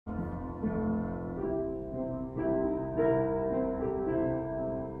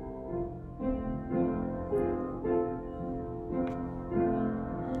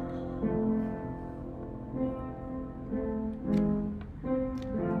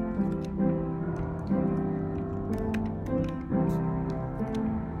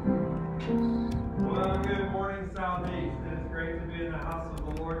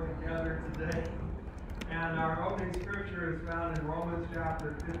And our opening scripture is found in Romans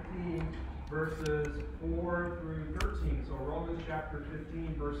chapter 15, verses 4 through 13. So Romans chapter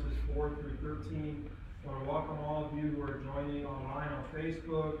 15, verses 4 through 13. I want to welcome all of you who are joining online on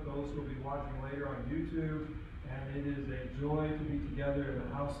Facebook, those who will be watching later on YouTube. And it is a joy to be together in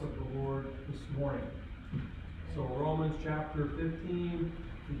the house of the Lord this morning. So Romans chapter 15,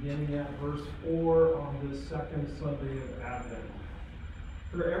 beginning at verse 4 on this second Sunday of Advent.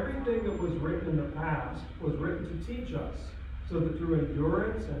 For everything that was written in the past was written to teach us, so that through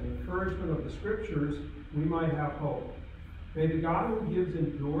endurance and encouragement of the Scriptures we might have hope. May the God who gives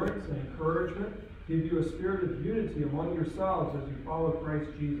endurance and encouragement give you a spirit of unity among yourselves as you follow Christ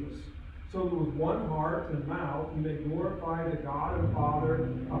Jesus, so that with one heart and mouth you may glorify the God and Father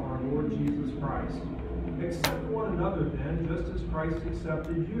of our Lord Jesus Christ. Accept one another then, just as Christ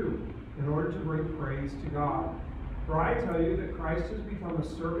accepted you, in order to bring praise to God. For I tell you that Christ has become a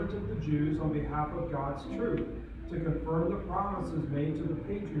servant of the Jews on behalf of God's truth, to confirm the promises made to the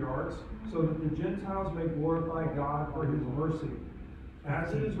patriarchs, so that the Gentiles may glorify God for his mercy.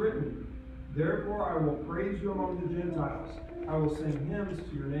 As it is written, therefore I will praise you among the Gentiles. I will sing hymns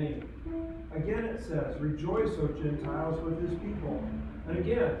to your name. Again it says, rejoice, O Gentiles, with his people. And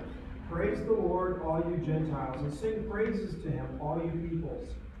again, praise the Lord, all you Gentiles, and sing praises to him, all you peoples.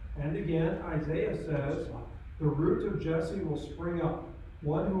 And again, Isaiah says, the root of Jesse will spring up,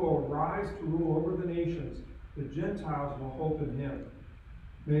 one who will rise to rule over the nations. The Gentiles will hope in him.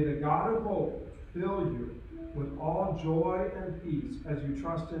 May the God of hope fill you with all joy and peace as you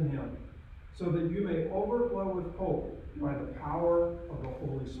trust in him, so that you may overflow with hope by the power of the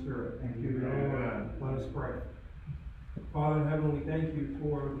Holy Spirit. Thank you, Lord. Let us pray. Father in heaven, we thank you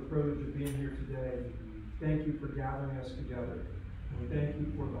for the privilege of being here today. Thank you for gathering us together. And we thank you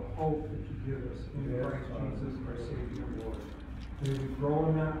for the hope that you give us in Christ Jesus, our Savior and Lord. May we grow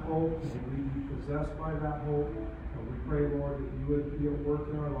in that hope, may we be possessed by that hope, and we pray, Lord, that you would be at work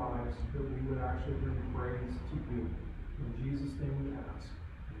in our lives, that we would actually bring praise to you. In Jesus' name we ask.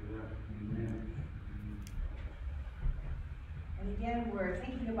 Amen. And again, we're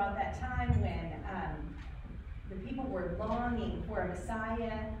thinking about that time when the people were longing for a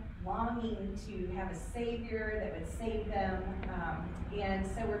Messiah, longing to have a Savior that would save them. And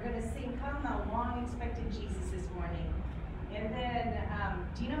so we're going to sing, Come Thou Long Expected Jesus this morning. And then,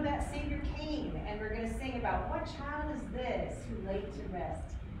 do you know that Savior came? And we're going to sing about what child is this who laid to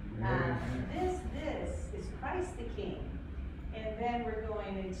rest? This is Christ the King. And then we're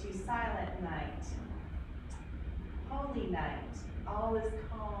going into Silent Night, Holy Night, all is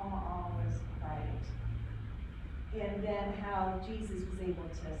calm, all is bright. And then how Jesus was able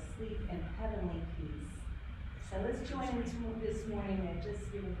to sleep in heavenly peace. So let's join in this morning and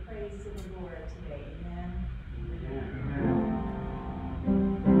just give a praise to the Lord today. Amen. Amen.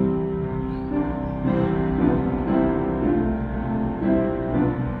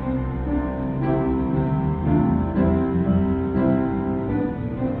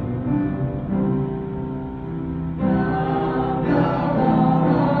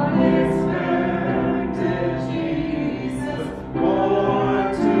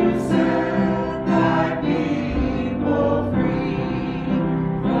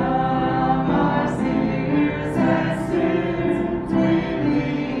 From our sins and sins, we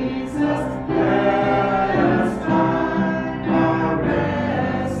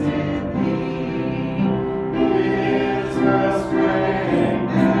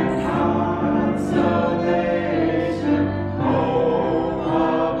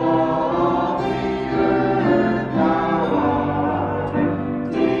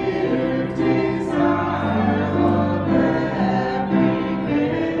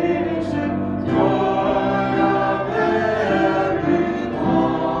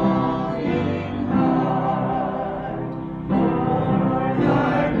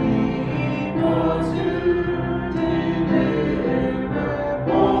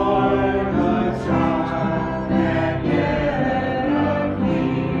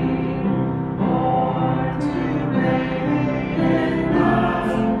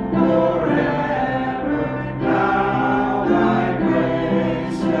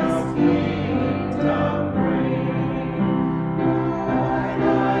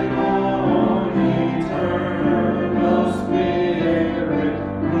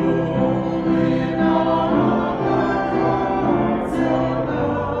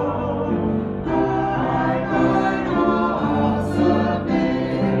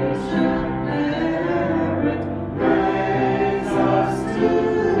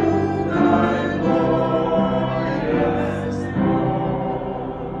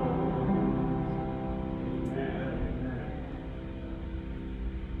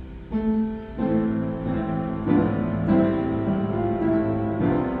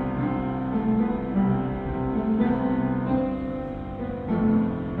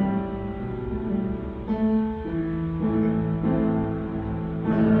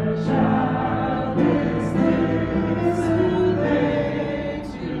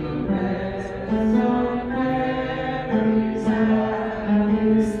Thank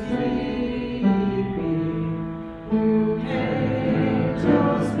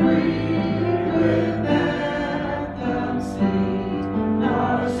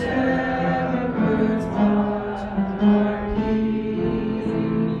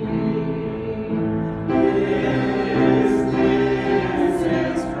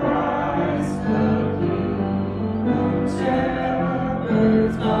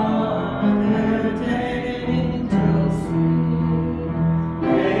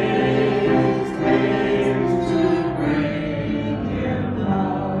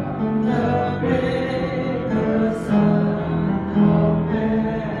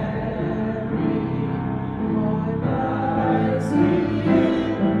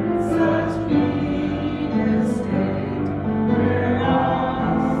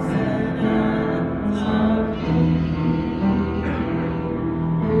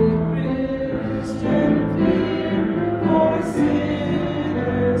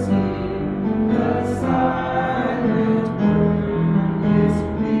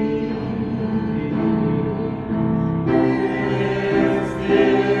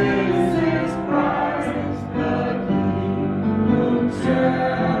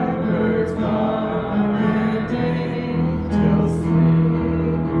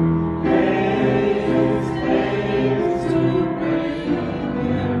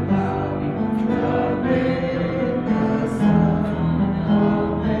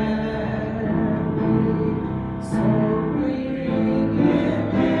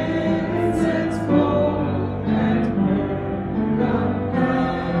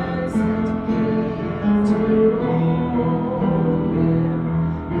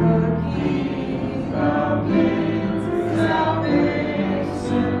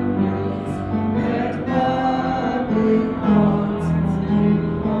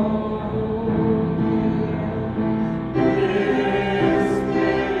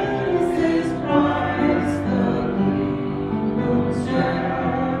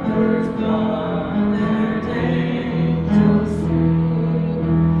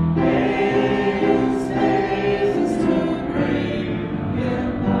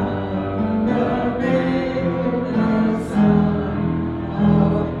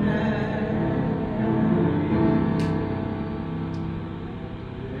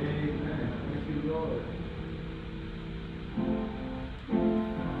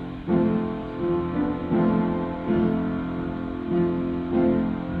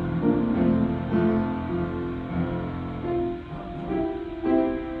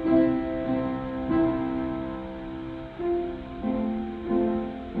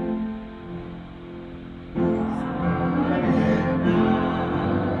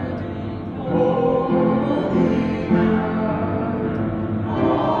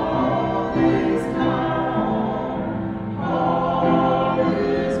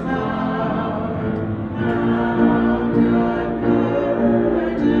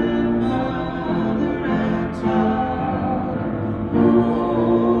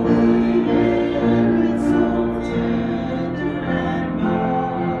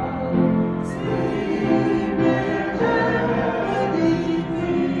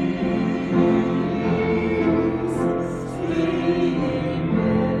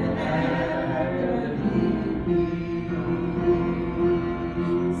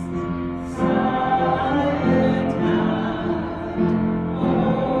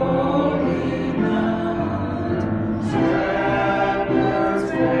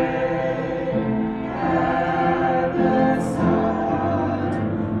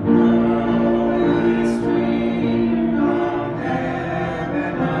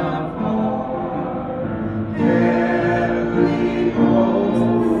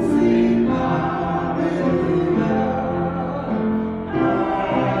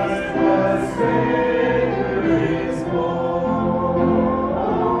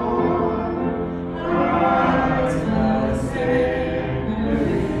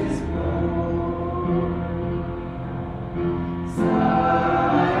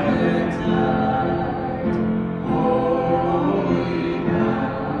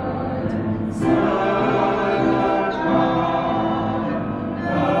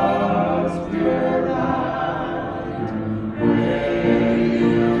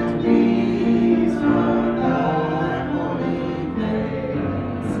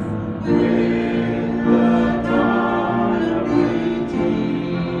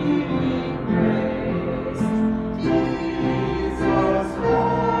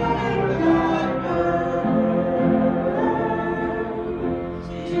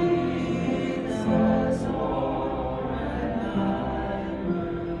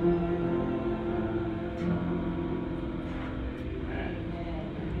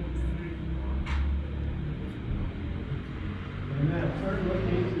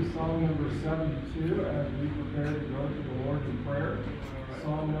Psalm number 72 as we prepare to go to the Lord in prayer.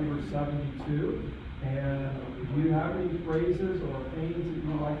 Psalm number 72. And do you have any praises or pains that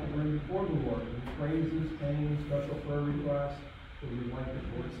you'd like to bring before the Lord? Any praises, pains, special prayer requests that you'd like to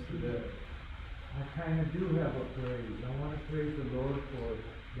voice today? I kind of do have a praise. I want to praise the Lord for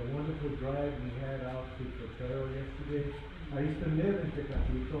the wonderful drive we had out to Cotero yesterday. I used to live in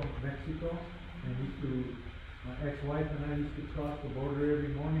Tecatito, Mexico, and my ex-wife and I used to cross the border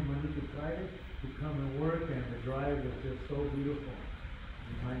every morning, Monday to Friday, to come and work, and the drive was just so beautiful,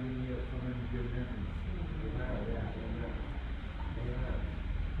 reminding me of so many good memories.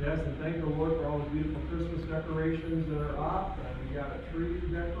 Yes, and thank the Lord for all the beautiful Christmas decorations that are up, and we got a tree to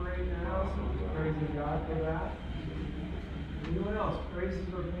decorate now, so we're praising God for that. Anyone else, praises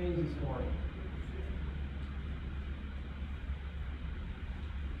or pains this morning?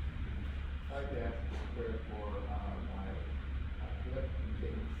 I'd like to ask prayer for my hip and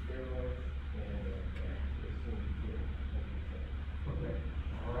taking steroids and as soon as you get Okay.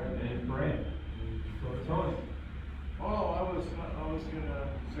 All right, and pray. So Tony. Oh, I was gonna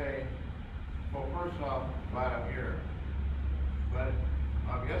say, well, first off, glad I'm here. But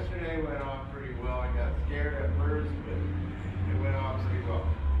yesterday went off pretty well. I got scared at first, but it went off pretty well.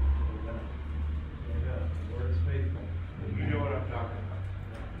 Amen. The Lord is faithful. You know what I'm talking about.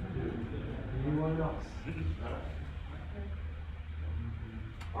 Anyone else?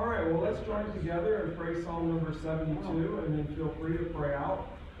 All right, well, let's join together and pray Psalm number 72, and then feel free to pray out.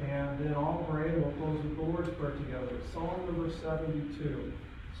 And then I'll pray, and we'll close with the Lord's Prayer together. Psalm number 72.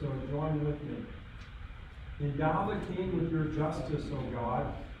 So join with me. Endow the king with your justice, O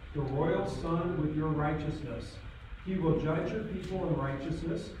God, the royal son with your righteousness. He will judge your people in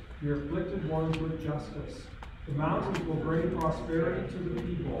righteousness, your afflicted ones with justice. The mountains will bring prosperity to the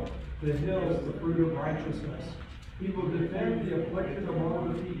people, the hills the fruit of righteousness. He will defend the afflicted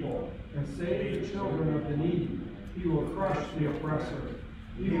among the people, and save the children of the needy. He will crush the oppressor.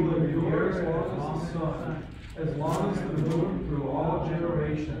 He will endure as long as the sun, as long as the moon through all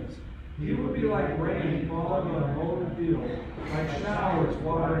generations. He will be like rain falling on a mown field, like showers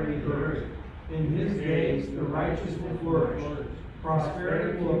watering the earth. In his days the righteous will flourish.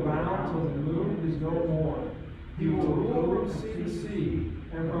 Prosperity will abound till the moon is no more. He will rule from sea to sea,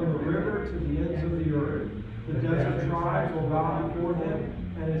 and from the river to the ends of the earth. The desert tribes will bow before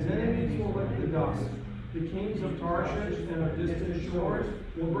him, and his enemies will lick the dust. The kings of Tarshish and of distant shores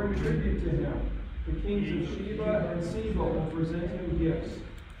will bring tribute to him. The kings of Sheba and Seba will present him gifts.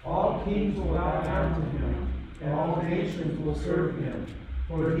 All kings will bow down to him, and all nations will serve him.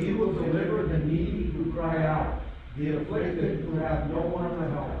 For he will deliver the needy who cry out, the afflicted who have no one to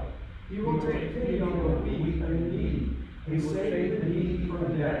help. He will take pity on the weak and the needy, and save the needy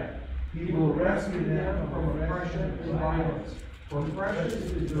from death. He will rescue them from oppression and violence. For precious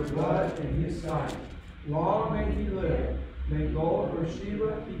is your blood in his sight. Long may he live. May gold from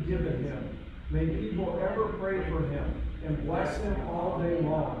Sheba be given him. May people ever pray for him and bless him all day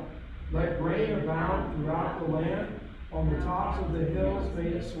long. Let grain abound throughout the land. On the tops of the hills may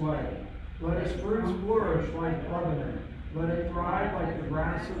it sway. Let its fruits flourish like Lebanon. Let it thrive like the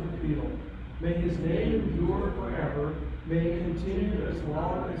grass of the field. May his name endure forever. May it continue as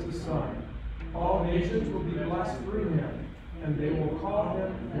long as the sun. All nations will be blessed through him, and they will call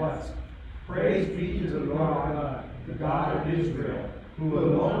him blessed. Praise be to the Lord God, the God of Israel, who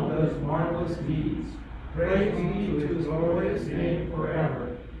alone does marvelous deeds. Praise be to his glorious name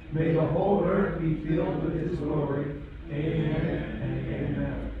forever. May the whole earth be filled with his glory. Amen and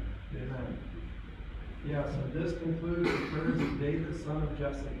amen. Amen. Yes, and this concludes the prayers of David, son of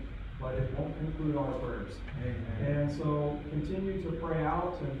Jesse, but it won't conclude our prayers. Amen. And so continue to pray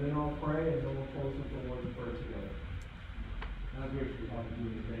out, and then I'll pray, and then we'll close with the Lord's Prayer together. I wish we had to do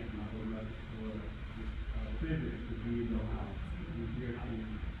the thank my whole life for this privilege to be in your house. We're here to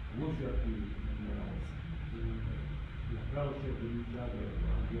worship you and fellowship with each other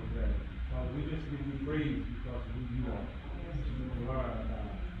on your presence. Father, we just give you praise because of who you are. You are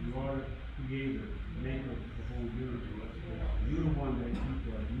God. You are the creator, maker of the whole universe. You're the one that keeps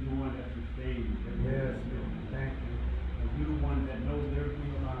us. You're the one that sustains. Yes, thank you. And you're the one that knows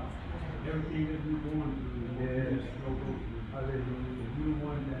everything about everything that we're going through. Yes. Hallelujah. You're the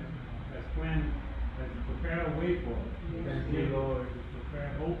one that has planned, has prepared a way for us. Thank you, Lord.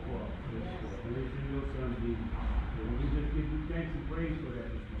 Prepare hope for us. And it's in your son Jesus. And we just give you thanks and praise for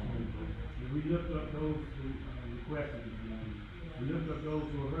that this morning. And we lift up those who requested this morning. We lift up those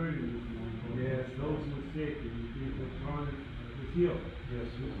who are hurting this morning. Yes. Those who are sick and we give them chronic healed.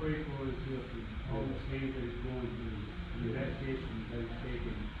 Yes. We pray for his health and all the pain that he's going through, and the medication that he's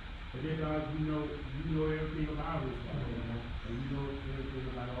taking. But dear God, you know everything about us, Father, and you know everything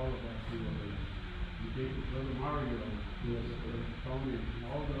about all of us, Lord. You gave us Brother Mario, Lord, Brother Tony, and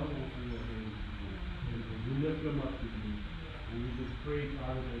all the other ones, Lord, and we lift them up to you. And we just pray,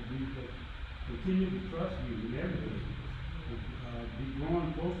 Father, that we just continue to trust you in everything, be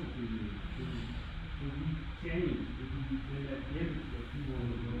drawn closer to you, to be changed, to be in that image that you want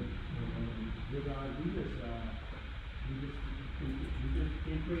to know. Dear God, we just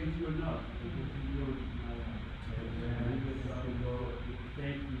can't praise you enough for what you're doing in our life. And we just, Lord,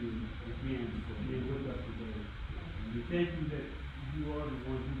 thank you again for being with us today. And we thank you that you are the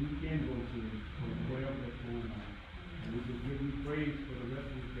one who we can go to for whatever that's going on. And we just give you praise for the rest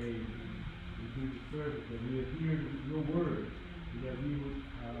of the day and through the service, that we will hear your word, and that we will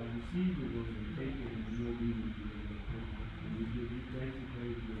receive your word and take it and be obedient to it. And we give you thanks and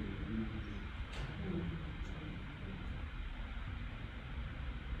praise for it.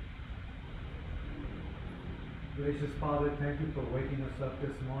 Gracious Father, thank you for waking us up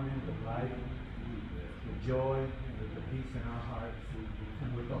this morning with life, with joy, and with the peace in our hearts,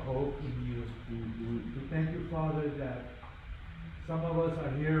 and with the hope in you. We thank you, Father, that some of us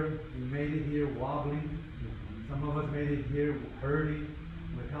are here, we made it here wobbling. Some of us made it here hurting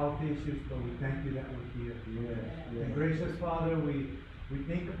with health issues, but we thank you that we're here. Yes. And gracious Father, we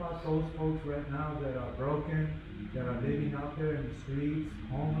think about those folks right now that are broken, that are living out there in the streets,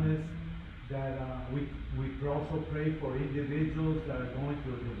 homeless, that we also pray for individuals that are going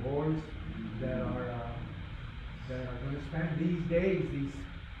through a divorce, that are going to spend these days,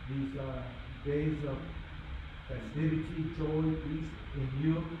 these days of festivity, joy, peace in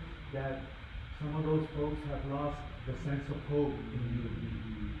you, that some of those folks have lost the sense of hope in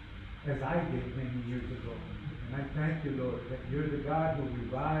you, as I did many years ago. And I thank you, Lord, that you're the God who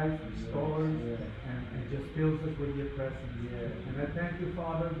revives, restores, and just fills us with your presence. And I thank you,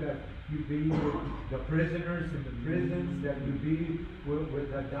 Father, that you be with the prisoners in the prisons, that you be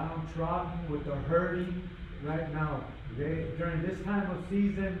with the downtrodden, with the hurting right now. During this time of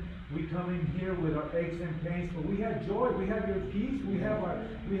season, we come in here with our aches and pains, but we have joy, we have your peace, we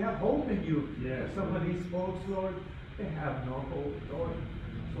have hope in you. Yes. Some of these folks, Lord, they have no hope, Lord.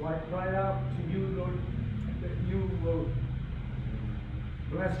 So I cry out to you, Lord, that you will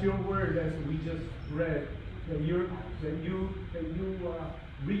bless your word as we just read, that you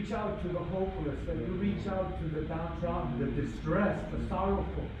reach out to the hopeless, that you reach out to the downtrodden, the distressed, the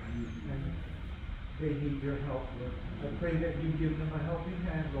sorrowful, and they need your help, Lord. I pray that you give them a helping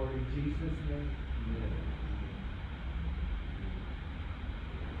hand, Lord, in Jesus' name.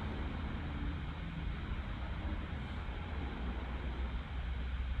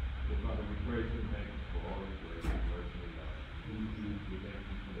 Father, we praise you and thank you for all your grace and mercy and love. We thank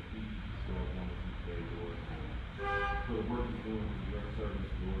you for the peace you bestow upon us this day, Lord. For the work you're doing in your service,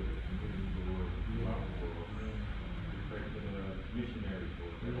 Lord, the community, Lord, throughout the world. We pray for the missionaries,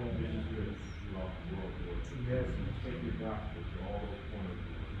 Lord, that all mission trips throughout the world, Lord. Yes. Take your gospel to all those corners,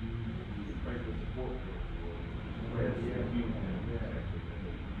 Lord. We pray for support for them, Lord. We pray for your youth and protect them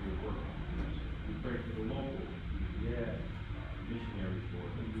and do your work. We pray for the local missionaries,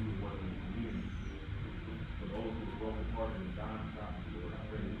 Lord, that do the work in the community. For those who are broken hearted and downtrodden, Lord, I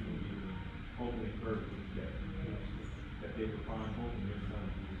pray that you will give them hope and encouragement today. That they will find hope in your Son,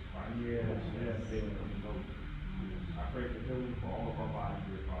 Jesus Christ. Yes. They will come to know you. I pray for healing for all of our bodies,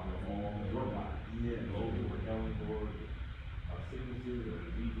 dear Father, all of your bodies. Those who are ailing, Lord, sicknesses or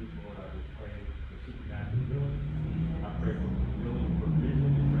diseases, Lord, I just pray for supernatural healing. I pray for healing,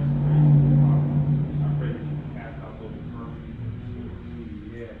 provision, and restoration, Father. I pray that you can cast out those infirmities and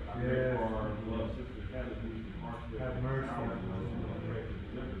diseases. I pray for our beloved sister Heather, who is incarcerated. Have mercy. I pray for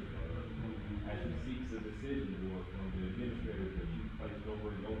deliverance for her as she seeks a decision, Lord, from the administrators that you placed over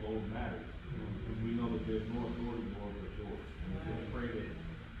those matters. Because we know that there's no authority, Lord, but yours. And we just pray that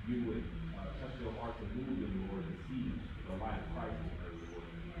you would touch their hearts and move them, Lord, to see the light of Christ in her, Lord.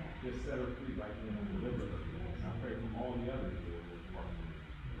 Just set her free right now and deliver her. And I pray from all the others, Lord,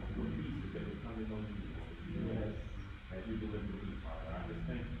 for peace that they would come to know you, Lord. As you deliver me, Father. I just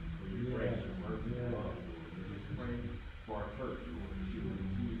thank you for your grace, your mercy, and love, Lord. We just pray for our church, Lord, that you will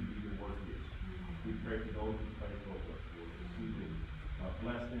continue to do your work here. We pray for those who pray for us, Lord, that you would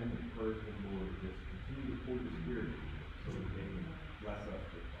bless them, encourage them, Lord, just continue to pour your spirit in them so that they can bless us,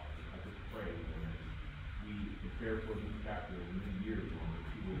 dear Father. I just pray, Lord, as we prepare for this chapter in the new year, Lord, that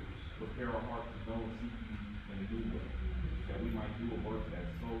you will prepare our hearts to know and seek you in a new way, that we might do a work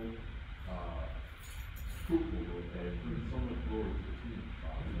that's so fruitful, Lord, that it brings so much glory to the kingdom,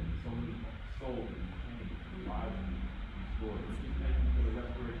 Father, and so many souls that you changed, lives to be restored. We just thank you for the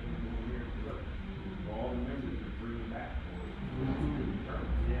restoration of the here and for all the memories you're bringing back, Lord, to return.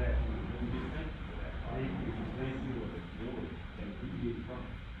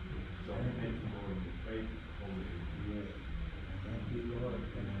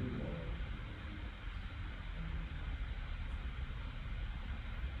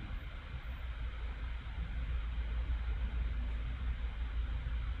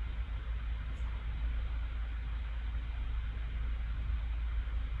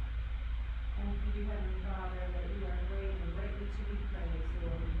 you, Heavenly Father, that you are great and greatly to be praised,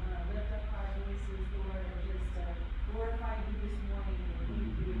 Lord. We want to lift up our voices, Lord, and just glorify you this morning and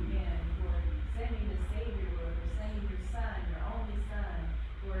thank you again for sending the Savior, Lord, for sending your Son, your only Son,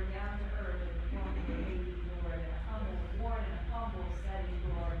 Lord, down to earth in the form of a baby, Lord, born in a humble setting,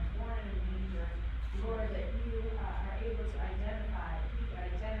 Lord, born in a manger, Lord, that you are able to identify, you can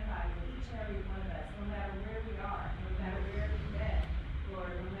identify with each and every one of us, no matter where we are, no matter where we've been,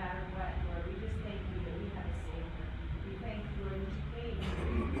 Lord, no matter what, Lord, we just thank you that we have a Savior. We thank you, Lord, that you came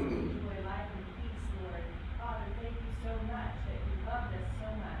to enjoy life and peace, Lord. Father, thank you so much that you loved us so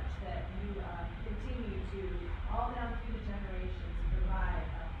much that you continue to, all down through the generations, provide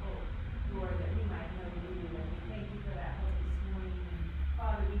a hope, Lord, that we might know you. And we thank you for that hope this morning. And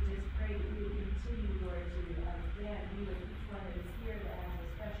Father, we just pray that you would continue, Lord, to again be with each one that is here that has a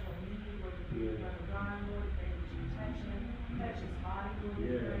special need, Lord, to be with Brother Ron, Lord, pray that you touch him, touch his body, Lord,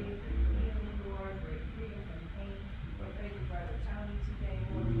 we pray for healing, Lord, for freedom from pain. We pray for Brother Tony today,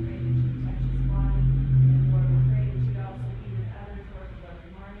 Lord, we pray that you touch his body. And Lord, we pray that you'd also be with others, Lord, for Brother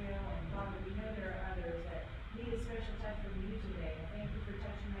Mario. And Father, we know there are others that need a special touch from you today. And thank you for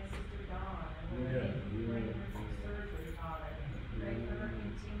touching my sister Dawn. And Lord, thank you for bringing her from surgery, Father. Pray for her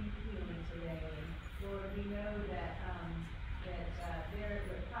continued healing today. And Lord, we know that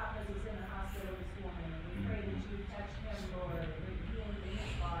Papa is in the hospital this morning. And we pray that you touch him, Lord, and bring healing to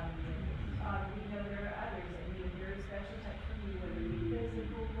his body. And Father, we know there are others that need a very special touch from you, whether it be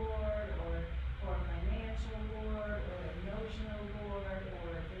physical, Lord, or financial, Lord, or emotional, Lord,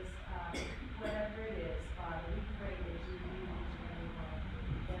 or just whatever it is, Father. We pray that you lead each and every one.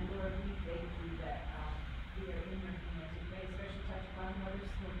 And Lord, we thank you that we are in your hands. We pray a special touch upon Mother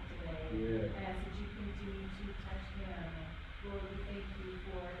Smoke today. Yeah. Ask that you continue to touch him. And Lord, we thank you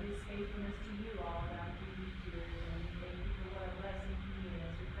for his faithfulness to you all down through these years. And we thank you for what a blessing he is.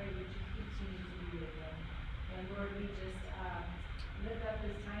 We pray that you continue to be with him. And Lord, we just lift up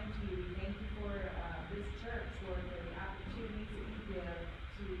this time to you. We thank you for this church, Lord, for the opportunities that you give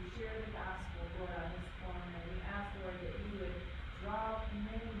to share the gospel, Lord, on this corner. And we ask, Lord, that you would draw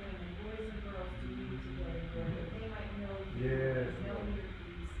men and women, boys and girls to you today, Lord, that they might know you, Yes, know Lord. your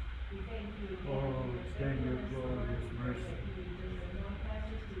peace. We thank you again Oh, for your thank you, faithfulness, Lord, Lord. your We pray mercy. that you would just anoint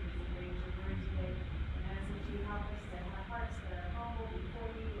Pastor Steve to bring your word today. And ask that you help us to have hearts that are humble before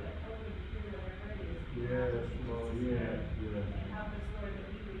you and open to hear whatever it is. you Yes, want us to Lord, say. yes, yes. And help us, Lord, that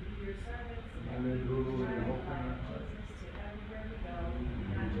we would be your servants. And that we would Hallelujah. shine the Open light our of hearts. Jesus to everywhere we go.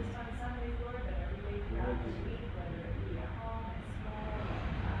 Not just on Sundays, Lord, but every day throughout the week, whether it be at home, at school,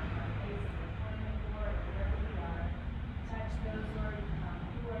 our place of employment, Lord, or wherever we are. Touch those, Lord,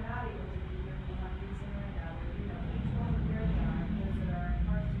 who are not able to be here for one reason or another. You know each one where they are, those that are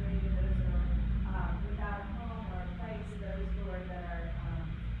incarcerated, those that are without a home or a place, those, Lord, that are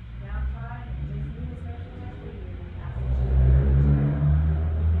downtrodden and just need a special touch from you. We ask that you would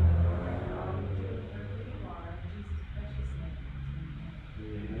for all you do, for who you are, in Jesus' precious name.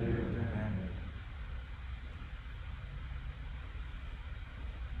 Amen.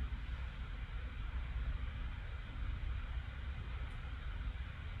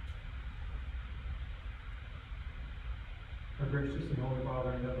 Our gracious and holy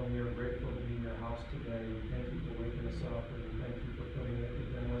Father in heaven, we are grateful to be in your house today. We thank you for waking us up, and we thank you for putting it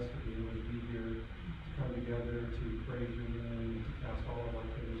within us to be able to be here, to come together, to praise your name, to cast all of our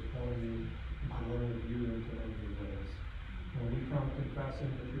cares upon you, and to learn of you and to know your ways. When we come confessing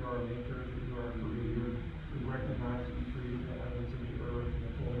that you are our maker, that you are our creator, we recognize that you created the heavens and the earth and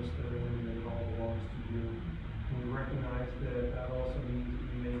the fullness therein, and it all belongs to you. And we recognize that that also means that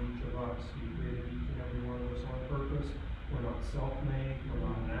you made each of us. You created each and every one of us on purpose. We're not self-made, we're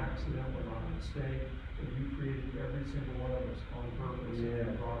not an accident, we're not a mistake, but you created every single one of us on purpose.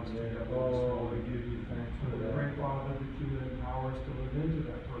 And you brought us together this Oh, we morning. give you thanks for We that. pray, Father, that you would empower us to live into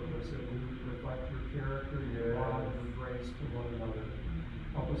that purpose, that we would reflect your character, your love, your grace to one another.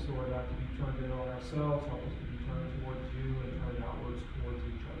 Help us, Lord, not to be turned in on ourselves, help us to be turned towards you and turned outwards towards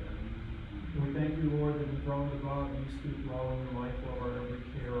each other. And we thank you, Lord, that in throne above, you stoop low and you're mindful of our every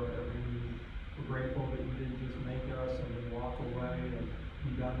care, our every need. We're grateful that you didn't just make us and then walk away and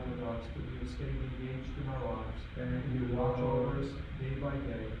be done with us, but you have stayed engaged in our lives. Thank And you, you watch Lord. over us day by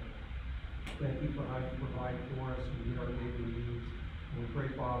day. Thank you for how you provide for us and meet our daily needs. And we pray,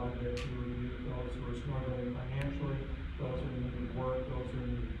 Father, that you would be with those who are struggling financially, those who need work, those who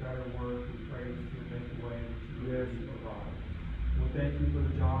need better work. We pray that you would make a way that you would provide. We thank you for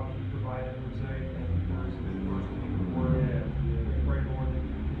the job that you provided Jose. Thank you for his good first week of work. We pray, Lord, that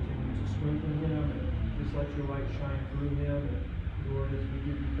you continue to strengthen him and just let your light shine through him. And Lord, as we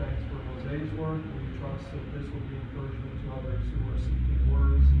give you thanks for Jose's work, we trust that this will be encouragement to others who are seeking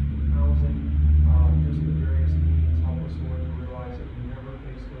work, seeking housing,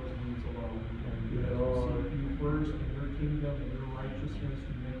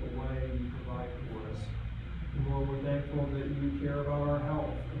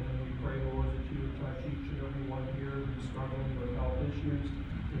 struggling with health issues.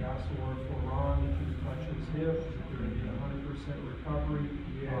 We ask, Lord, for Ron, that you touch his hip, that there would be 100% recovery,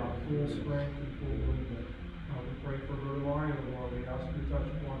 full strength and full movement. We pray for Brother Mario, Lord. We ask you to touch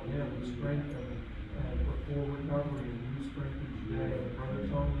upon him, to strengthen and for full recovery, and new strength each day. And Brother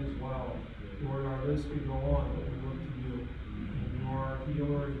Tony as well. Lord, our list could go on, but we look to you. And you are our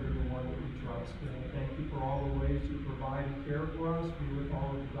healer, and you're the one that we trust. And we thank you for all the ways you provide and care for us. Be with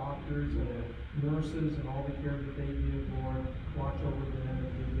all of the doctors and the nurses and all the care that they give, Lord. Watch over them and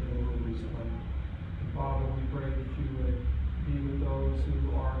give them a little wisdom. And Father, we pray that you would be with those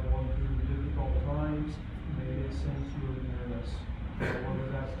who are going through difficult times. May they sense your nearness. Whether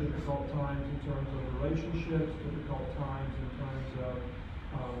that's difficult times in terms of relationships, difficult times in terms of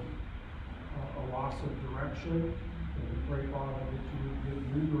a loss of direction. And we pray, Father, that you would give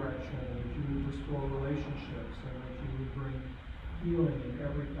new direction, and that you would restore relationships, and that you would bring healing in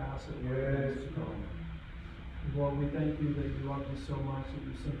every facet of Yes. this come. Lord, we thank you that you love us so much that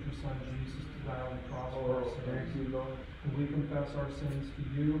you sent your Son Jesus to die on the cross for our sins. Thank you, Lord. And we confess our sins to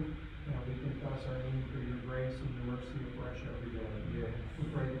you, and we confess our need for your grace and your mercy afresh every day. Yes. We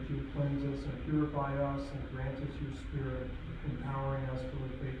pray that you would cleanse us and purify us and grant us your Spirit, empowering us to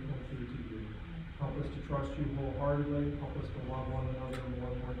live faithful and true to you. Help us to trust you wholeheartedly. Help us to love one another more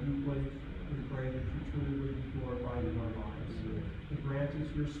and more deeply. We pray that you truly would be glorified in our lives. And grant us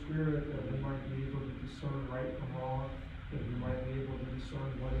your Spirit, that we might be able to discern right from wrong, that we might be able to discern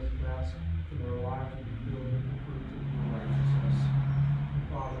what is best, so that our lives will be filled with the fruit of your righteousness. And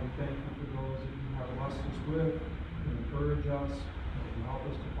Father, we thank you for those that you have blessed us with, to encourage us, and to help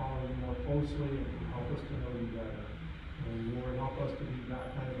us to follow you more closely, and to help us to know you better. And Lord, help us to be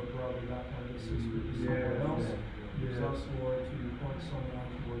that kind of a brother, that kind of a sister to someone else. Use us, Lord, to point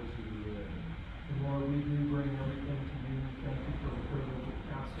someone towards you. And Lord, we do bring everything to you. Thank you for the privilege of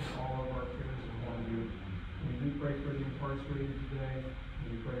casting all of our cares upon you. And we do pray for the incarcerated today, and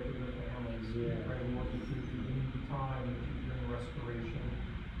we pray for their families. We pray, Lord, that you redeem the time, that you bring restoration.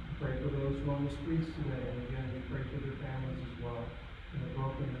 We pray for those who are on the streets today, and again, we pray for their families as well, and the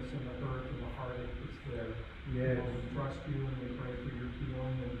brokenness and the hurt and the heartache that's there. Yes. Lord, we trust you, and we pray for your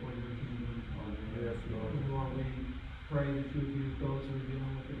healing and for your kingdom to come. Yes, Lord. And Lord, we pray that you would be with those who are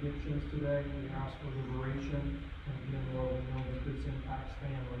dealing with addictions today. We ask for liberation. And again, Lord, we know that this impacts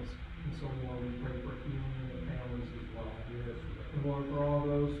families. And so, Lord, we pray for healing in the families as well. Yes. And Lord, for all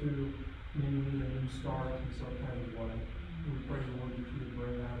those who maybe need a new start in some kind of way, we pray, Lord, that you would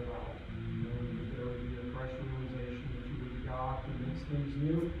bring that about. And that there would be a fresh realization that you would be God who makes things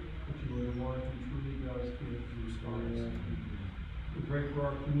new, that you are the one who truly does give new starts. We pray for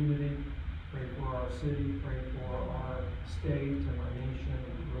our community, pray for our city, pray for our state and our nation,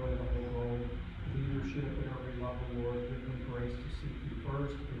 and really the whole world. Leadership at every level, Lord, give them grace to seek you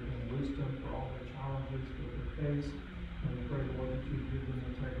first, give them wisdom for all the challenges that they face, and we pray, Lord, that you give them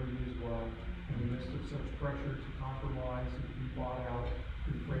integrity as well. In the midst of such pressure to compromise and to be bought out,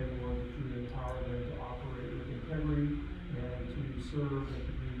 we pray, Lord, that you would empower them to operate with integrity and to serve and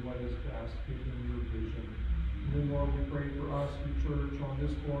to do what is best, give them your vision. And then, Lord, we pray for us, your church, on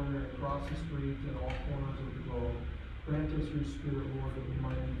this corner, across the street, and all corners of the globe. Grant us your Spirit, Lord, that we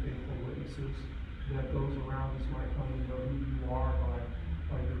might be faithful witnesses, that those around us might come to know who you are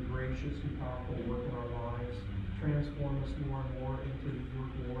by your gracious and powerful work in our lives. Transform us more and more into your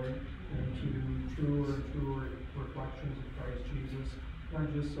glory, and into truer and truer reflections of Christ Jesus,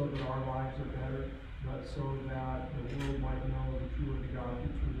 not just so that our lives are better, but so that the world might know that you are the God who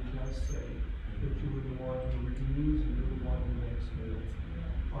truly does save, that you are the one who redeems, and you're the one who makes new.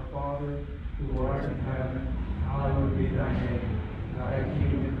 Our Father, who art in heaven, hallowed be thy name. Thy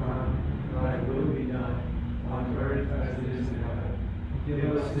kingdom come, thy will be done, on earth as it is in heaven.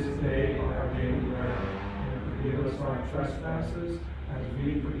 Give us this day our daily bread, and forgive us our trespasses, as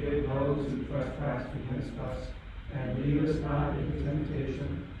we forgive those who trespass against us. And lead us not into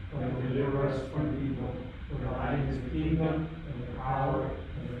temptation, but deliver us from evil. For thine is the kingdom, and the power,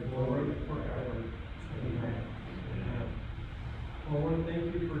 and the glory forever. Amen. Amen. Well, I want to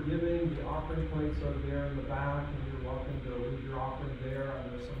thank you for giving. The offering plates are there in the back, and you're welcome to leave your offering there. I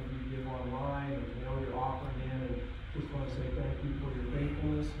know some of you give online and mail your offering in, and just want to say thank you for your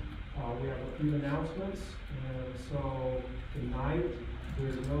faithfulness. We have a few announcements, and so tonight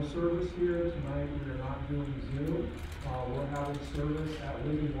there's no service here. Tonight we are not doing Zoom. We're having service at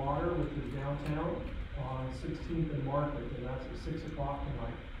Living Water, which is downtown, on 16th and Market, and that's at 6 o'clock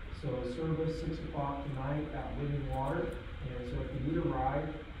tonight. So service 6 o'clock tonight at Living Water. And so if you need a ride,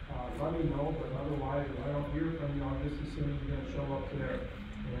 let me know, but otherwise, if I don't hear from you, I'll just assume you're going to show up there.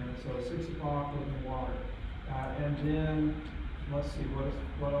 And so 6 o'clock, Living Water. And then, let's see,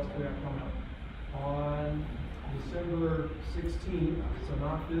 what else do we have coming up? On December 16th, so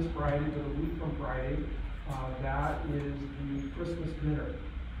not this Friday, but a week from Friday, that is the Christmas dinner.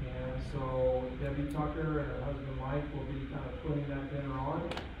 And so Debbie Tucker and her husband Mike will be kind of putting that dinner on.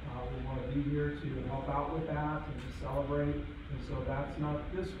 We want to be here to help out with that and to celebrate. And so that's not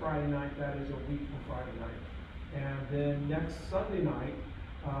this Friday night, that is a week from Friday night. And then next Sunday night,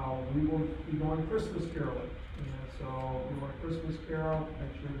 we will be going Christmas caroling. And so we want Christmas carol,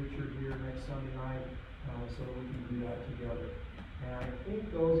 make sure that you're here next Sunday night so that we can do that together. And I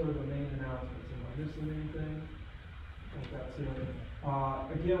think those are the main announcements. Am I missing anything? I think that's it.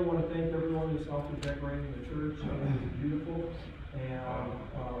 Again, I want to thank everyone who's helped with decorating the church. It's beautiful. And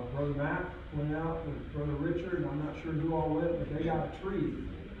Brother Matt went out with Brother Richard, and I'm not sure who all went, but they got a tree.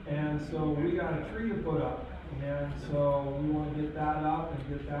 And so we got a tree to put up. And so we want to get that up and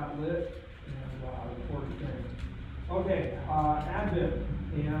get that lit and important thing. Okay, Advent.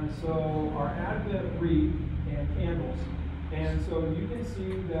 And so our Advent wreath and candles. And so you can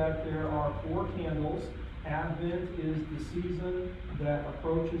see that there are 4 candles. Advent is the season that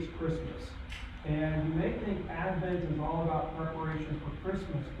approaches Christmas. And you may think Advent is all about preparation for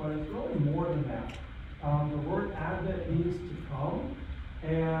Christmas, but it's really more than that. The word Advent means to come.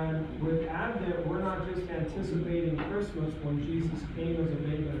 And with Advent, we're not just anticipating Christmas when Jesus came as a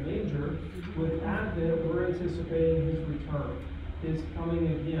babe in a manger. With Advent, we're anticipating his return, his coming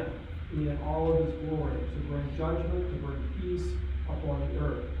again in all of his glory, to bring judgment, to bring peace upon the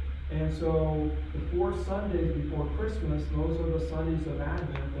earth. And so the 4 Sundays before Christmas, those are the Sundays of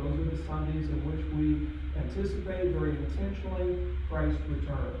Advent. Those are the Sundays in which we anticipate very intentionally Christ's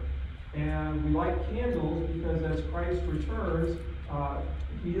return. And we light candles because as Christ returns,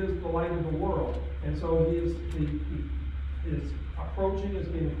 he is the light of the world. And so he is approaching, is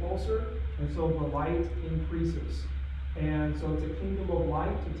getting closer, and so the light increases. And so it's a kingdom of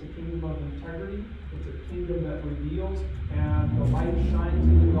light, it's a kingdom of integrity, it's a kingdom that reveals, and the light shines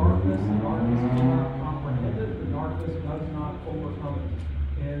in the darkness cannot comprehend it, the darkness does not overcome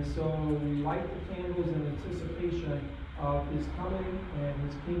it. And so we light the candles in anticipation of his coming and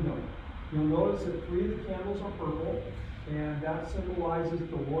his kingdom. You'll notice that 3 of the candles are purple, and that symbolizes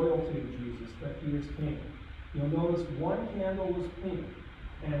the royalty of Jesus, that he is king. You'll notice 1 candle was pink,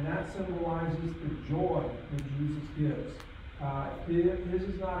 and that symbolizes the joy that Jesus gives. His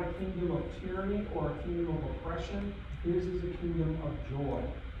is not a kingdom of tyranny or a kingdom of oppression. His is a kingdom of joy.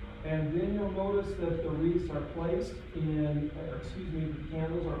 And then you'll notice that the wreaths are placed in, the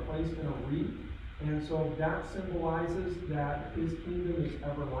candles are placed in a wreath. And so that symbolizes that his kingdom is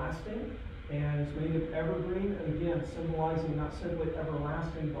everlasting and is made of evergreen, and again, symbolizing not simply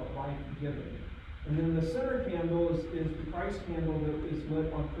everlasting, but life-giving. And then the center candle is the Christ candle that is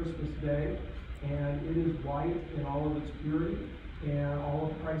lit on Christmas Day, and it is white in all of its purity and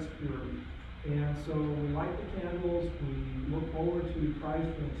all of Christ's purity. And so we light the candles, we look forward to Christ,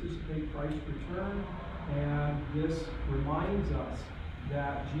 we anticipate Christ's return, and this reminds us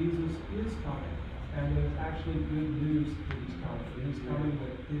that Jesus is coming, and it's actually good news that he's coming. He's coming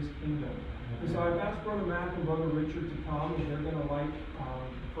with his kingdom. And so I've asked Brother Matt and Brother Richard to come, and they're going to light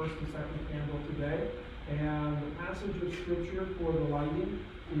the first and second candle today. And the passage of Scripture for the lighting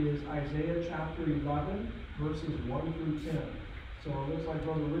is Isaiah chapter 11, verses 1 through 10. So it looks like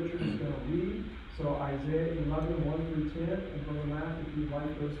Brother Richard is going to read. So Isaiah 11, 1 through 10, and Brother Matt, if you'd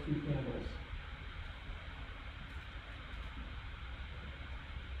light those 2 candles.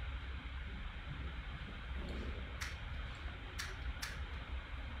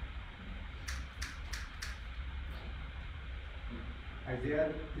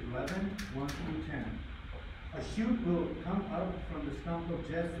 Isaiah 11, 1 through 10. A shoot will come up from the stump of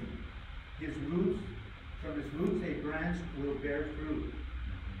Jesse. From his roots a branch will bear fruit.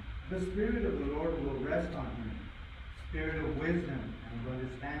 The Spirit of the Lord will rest on him. Spirit of wisdom and of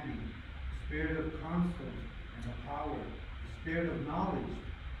understanding. Spirit of counsel and of power. The Spirit of knowledge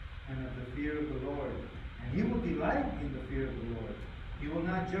and of the fear of the Lord. And he will delight in the fear of the Lord. He will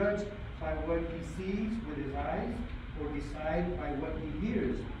not judge by what he sees with his eyes, or decide by what he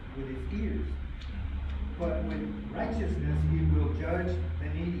hears with his ears. But with righteousness he will judge the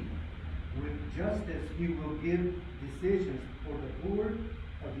needy. With justice he will give decisions for the poor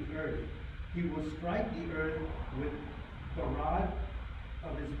of the earth. He will strike the earth with the rod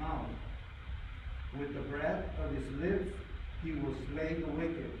of his mouth. With the breath of his lips he will slay the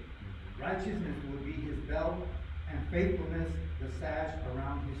wicked. Righteousness will be his belt, and faithfulness the sash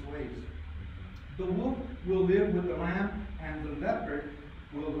around his waist. The wolf will live with the lamb, and the leopard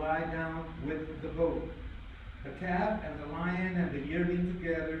will lie down with the goat. The calf and the lion and the yearling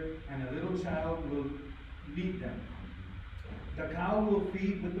together, and a little child will lead them. The cow will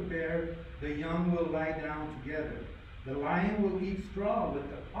feed with the bear, the young will lie down together. The lion will eat straw with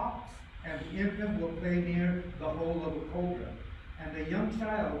the ox, and the infant will play near the hole of a cobra. And the young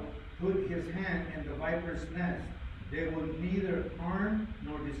child put his hand in the viper's nest. They will neither harm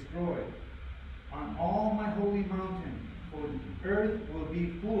nor destroy. On all my holy mountain, for the earth will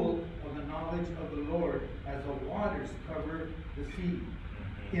be full of the knowledge of the Lord as the waters cover the sea.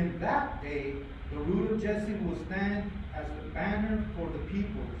 In that day, the root of Jesse will stand as the banner for the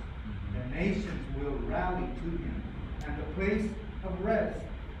peoples. The nations will rally to him, and the place of rest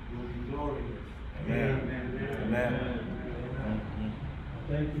will be glorious. Amen. Amen.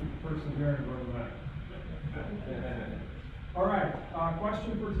 Thank you for persevering, Brother Mike. All right,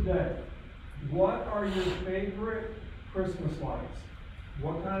 question for today. What are your favorite Christmas lights?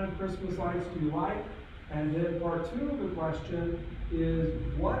 What kind of Christmas lights do you like? And then part 2 of the question is,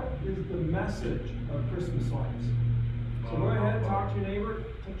 what is the message of Christmas lights? So go ahead and talk to your neighbor,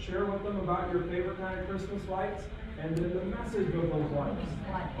 share with them about your favorite kind of Christmas lights, and then the message of those lights.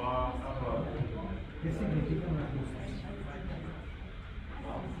 ¿Qué significan las luces?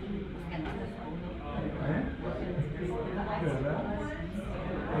 ¿Verdad?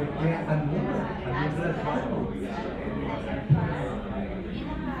 Que alumbra el fuego.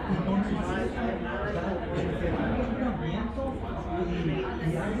 Entonces, se va el viento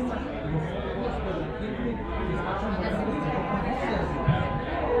y hay los ojos de la gente que está trabajando y no conoce así.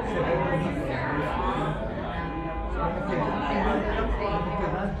 Se ve bonito. Como que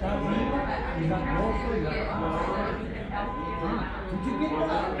da vida y da gozo y da paz. Did you get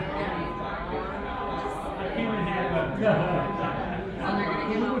that? I came in hand.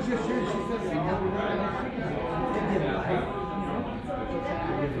 It was just here, she said, they never did light.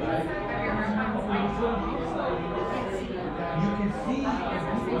 You can see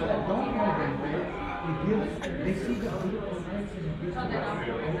people that don't know them, they see the beautiful lights and it gives them a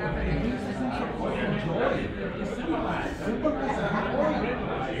sense of joy. It symbolizes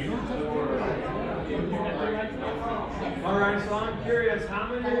All right, so I'm curious, how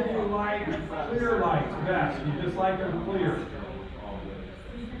many of you like clear lights best? You just like them clear?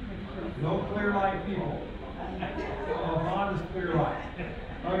 No clear light people. A modest clear light.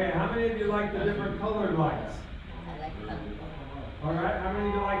 Okay, how many of you like the different colored lights? All right, how many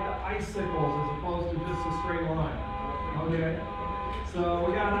of you like the icicles as opposed to just a straight line? Okay, so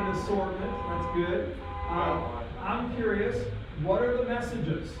we got an assortment, that's good. I'm curious, what are the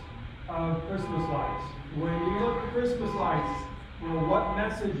messages of Christmas lights? When you look at Christmas lights, what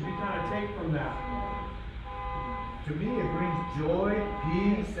message do you kind of take from that? To me, it brings joy,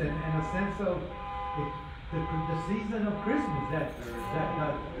 peace, and a sense of the season of Christmas, that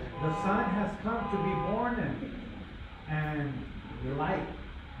the Son has come to be born, and the light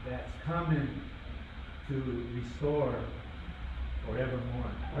that's coming to restore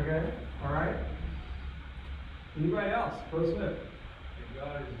forevermore. Okay, all right. Anybody else? Brother Smith.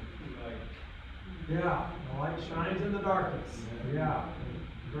 God is like, Yeah, the light shines in the darkness. Yeah,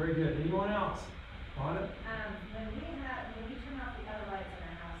 very good. Anyone else on it? When we turn off the other lights in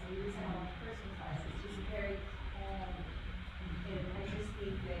our house, we use them on Christmas lights, it's just very, I just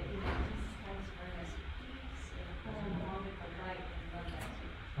think that, Jesus comes to bring us peace and a wonderful light, and love that too.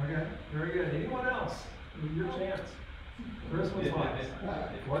 Okay, very good. Anyone else? Your chance. Christmas lights.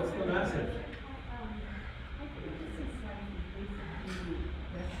 What's the message?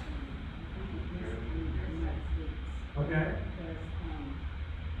 Okay.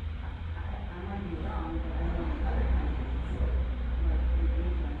 I might be wrong, but I know other countries, like in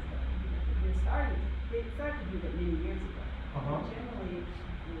England, they started to do that many years ago. Generally,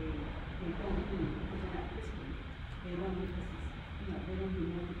 they don't do, because they're not Christian, they don't do Christmas, they don't do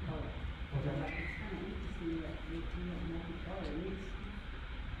multicolor. Okay. Like, it's kind of interesting that they do multicolor.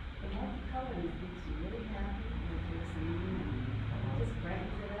 The multicolor makes you really happy with this, and it just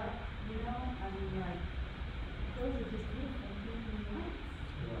brightens it up, I mean, like, those are just beautiful, beautiful lights.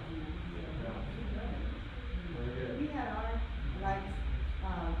 Very good. We had our lights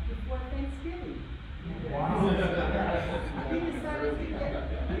before Thanksgiving. Wow. We decided to get,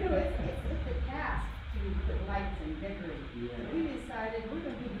 it's a task to put lights and decorate. We decided we're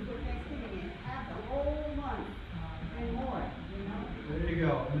going to do it before Thanksgiving and have the whole month and more, There you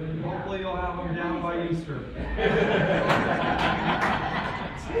go. And then hopefully you'll have them down by Easter.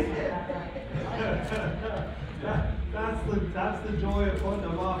 That's the joy of putting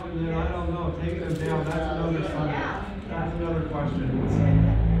them up, and then I don't know, taking them down. That's another Sunday. That's another question.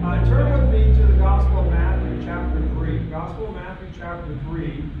 Turn with me to the Gospel of Matthew, chapter 3. Gospel of Matthew, chapter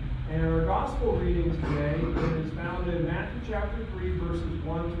 3. And our gospel readings today is found in Matthew chapter 3, verses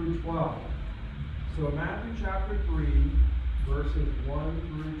 1 through 12. So Matthew chapter 3, verses 1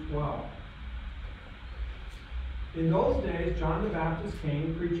 through 12. In those days, John the Baptist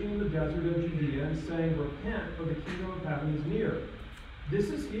came, preaching in the desert of Judea, and saying, Repent, for the kingdom of heaven is near. This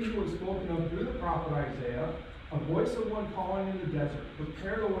is he who was spoken of through the prophet Isaiah, a voice of one calling in the desert,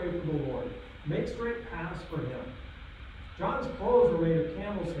 Prepare the way for the Lord, make straight paths for him. John's clothes were made of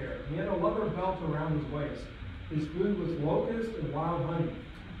camel's hair. He had a leather belt around his waist. His food was locust and wild honey.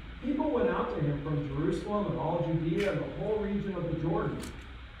 People went out to him from Jerusalem and all Judea and the whole region of the Jordan.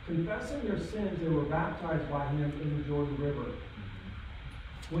 Confessing their sins, they were baptized by him in the Jordan River.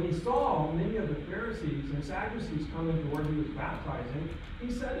 When he saw many of the Pharisees and Sadducees coming to where he was baptizing,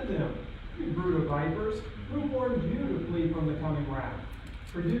 he said to them, You brood of vipers, who warned you to flee from the coming wrath?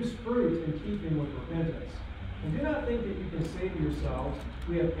 Produce fruit in keeping with repentance. And do not think that you can say to yourselves,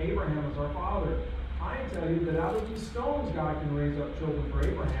 We have Abraham as our father. I tell you that out of these stones God can raise up children for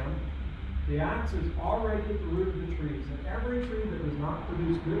Abraham. The axe is already at the root of the trees, and every tree that does not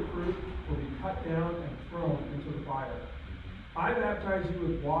produce good fruit will be cut down and thrown into the fire. I baptize you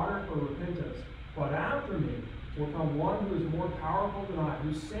with water for repentance, but after me will come one who is more powerful than I,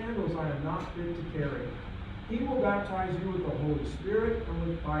 whose sandals I am not fit to carry. He will baptize you with the Holy Spirit and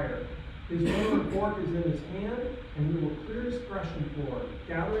with fire. His winnowing fork is in his hand, and he will clear his threshing floor,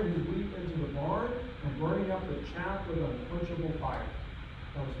 gathering his wheat into the barn, and burning up the chaff with unquenchable fire.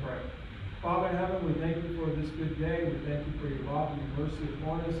 Let us pray. Father in heaven, we thank you for this good day. We thank you for your love and your mercy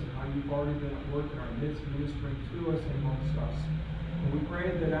upon us, and how you've already been at work in our midst, ministering to us and amongst us. And we pray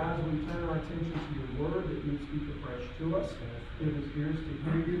that as we turn our attention to your word, that you speak afresh to us. Give us ears to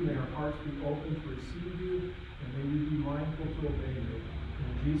hear you. May our hearts be open to receive you, and may we be mindful to obey you.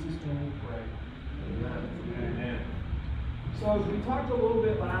 In Jesus' name we pray. Amen. Amen. So as we talked a little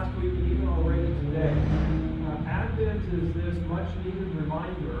bit last week, and even already today, Advent is this much-needed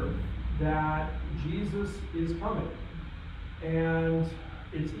reminder that Jesus is coming. And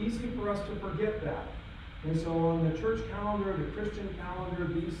it's easy for us to forget that. And so on the church calendar, the Christian calendar,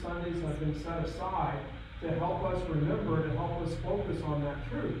 these Sundays have been set aside to help us remember, to help us focus on that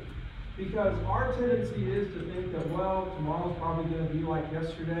truth. Because our tendency is to think that, well, tomorrow's probably going to be like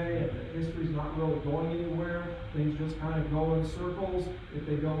yesterday, and that history's not really going anywhere. Things just kind of go in circles if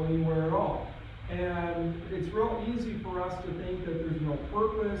they go anywhere at all. And it's real easy for us to think that there's no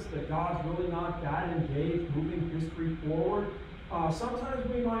purpose, that God's really not that engaged, moving history forward. Sometimes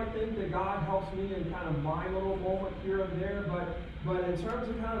we might think that God helps me in kind of my little moment here and there, but in terms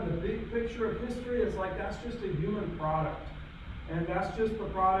of kind of the big picture of history, it's like that's just a human product. And that's just the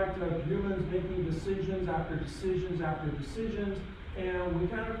product of humans making decisions after decisions after decisions. And we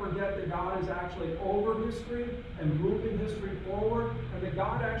kind of forget that God is actually over history and moving history forward, and that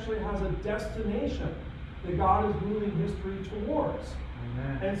God actually has a destination that God is moving history towards.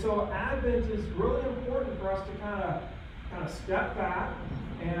 Amen. And so Advent is really important for us to kind of step back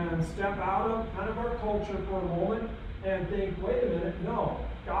and step out of kind of our culture for a moment and think, wait a minute, no,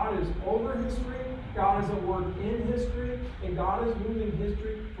 God is over history, God is at work in history, and God is moving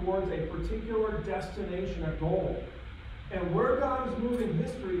history towards a particular destination, a goal. And where God is moving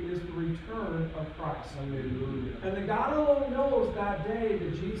history is the return of Christ. Hallelujah. And that God alone knows that day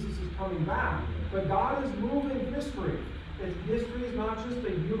that Jesus is coming back. But God is moving history. History is not just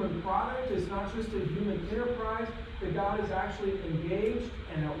a human product. It's not just a human enterprise. That God is actually engaged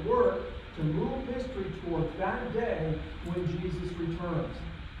and at work to move history towards that day when Jesus returns.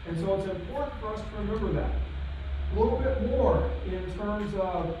 And so it's important for us to remember that. A little bit more in terms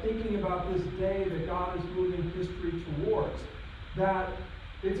of thinking about this day that God is moving history towards. That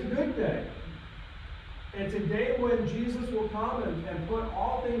it's a good day. It's a day when Jesus will come and put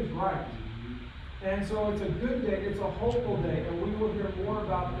all things right. And so it's a good day. It's a hopeful day. And we will hear more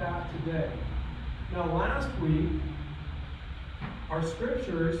about that today. Now last week, our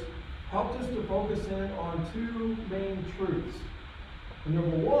scriptures helped us to focus in on two main truths. And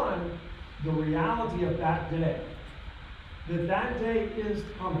number one, the reality of that day. That day is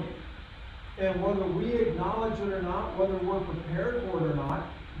coming. And whether we acknowledge it or not, whether we're prepared for it or not,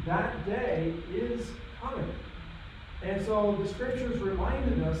 that day is coming. And so the scriptures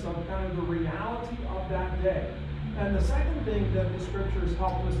reminded us of kind of the reality of that day. And the second thing that the scriptures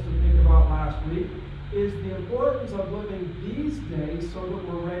helped us to think about last week is the importance of living these days so that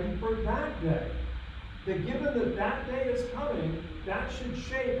we're ready for that day. That given that that day is coming, that should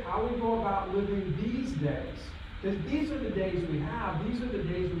shape how we go about living these days. Because these are the days we have. These are the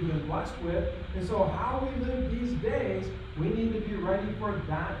days we've been blessed with. And so how we live these days, we need to be ready for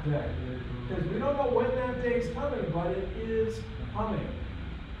that day. Because we don't know when that day is coming, but it is coming.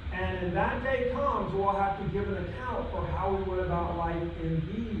 And when that day comes, we'll have to give an account for how we went about life in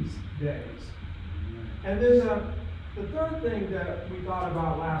these days. And then The third thing that we thought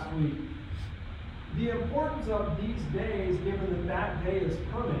about last week, the importance of these days, given that that day is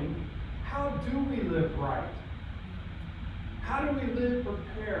coming. How do we live right? How do we live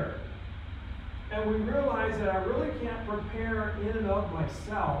prepared? And we realize that I really can't prepare in and of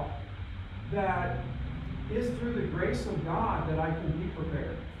myself. That is through the grace of God that I can be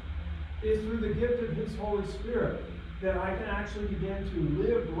prepared. It's through the gift of His Holy Spirit that I can actually begin to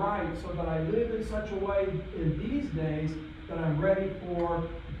live right, so that I live in such a way in these days that I'm ready for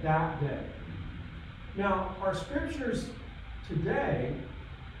that day. Now, our scriptures today,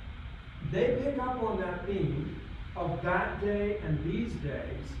 they pick up on that theme of that day and these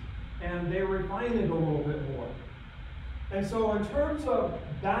days, and they refine it a little bit more. And so in terms of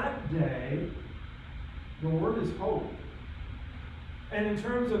that day, the word is hope. And in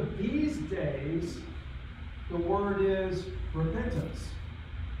terms of these days, the word is repentance.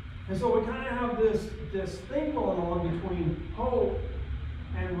 And so we kind of have this thing going on between hope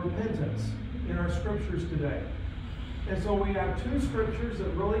and repentance in our scriptures today. And so we have two scriptures that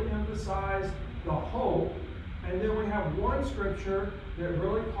really emphasize the hope, and then we have one scripture that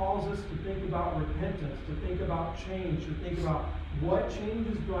really calls us to think about repentance, to think about change, to think about what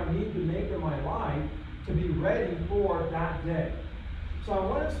changes do I need to make in my life to be ready for that day. So I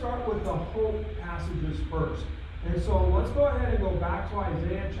want to start with the hope passages first. And so let's go ahead and go back to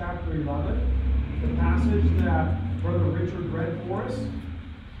Isaiah chapter 11, the passage that Brother Richard read for us.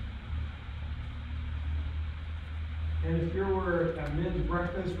 And if you were at men's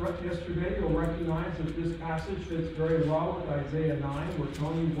breakfast yesterday, you'll recognize that this passage fits very well with Isaiah 9, where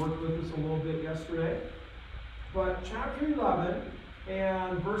Tony worked with us a little bit yesterday. But chapter 11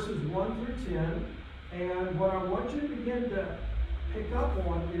 and verses 1 through 10, and what I want you to begin to pick up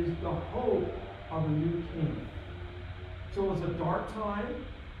on is the hope of a new king. So it was a dark time,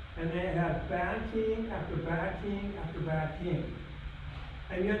 and they had bad king after bad king after bad king.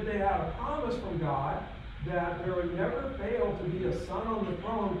 And yet they had a promise from God that there would never fail to be a son on the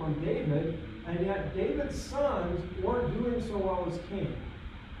throne from David, and yet David's sons weren't doing so well as king.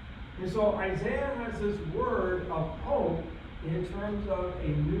 And so Isaiah has this word of hope in terms of a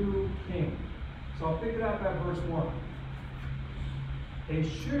new king. So I'll pick it up at verse 1. A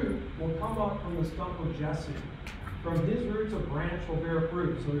shoot will come up from the stump of Jesse. From his roots a branch will bear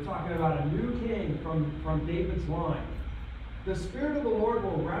fruit. So we're talking about a new king from David's line. The Spirit of the Lord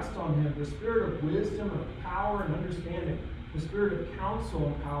will rest on him, the Spirit of wisdom, of power and understanding, the Spirit of counsel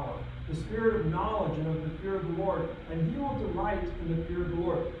and power, the Spirit of knowledge and of the fear of the Lord, and he will delight in the fear of the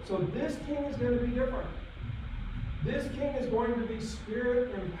Lord. So this king is going to be different. This king is going to be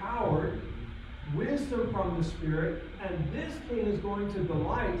Spirit empowered, wisdom from the Spirit, and this king is going to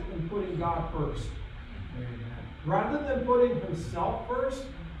delight in putting God first. Rather than putting himself first,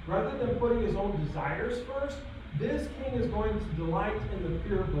 rather than putting his own desires first, this king is going to delight in the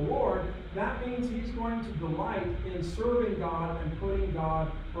fear of the Lord. That means he's going to delight in serving God and putting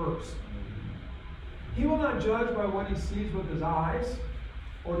God first. He will not judge by what he sees with his eyes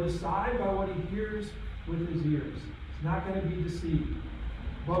or decide by what he hears with his ears. He's not going to be deceived.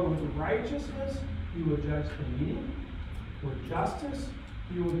 But with righteousness, he will judge the needy. With justice,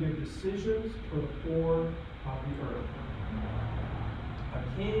 he will give decisions for the poor of the earth.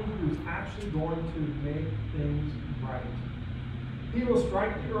 A king who's actually going to make things right. He will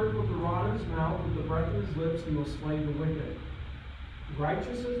strike the earth with the rod of his mouth, with the breath of his lips he will slay the wicked.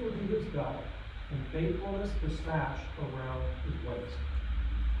 Righteousness will be his belt, and faithfulness the sash around his waist.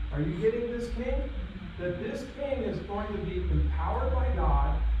 Are you getting this king? That this king is going to be empowered by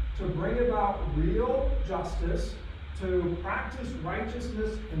God to bring about real justice, to practice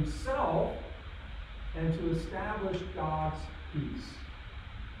righteousness himself, and to establish God's peace.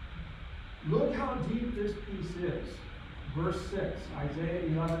 Look how deep this peace is. Verse 6, Isaiah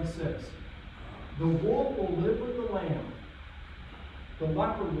 11:6. The wolf will live with the lamb. The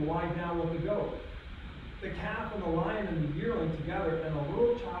leopard will lie down with the goat. The calf and the lion and the yearling together, and a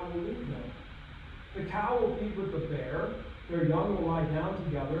little child will lead them. The cow will feed with the bear. Their young will lie down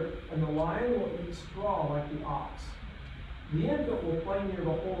together, and the lion will eat straw like the ox. The infant will play near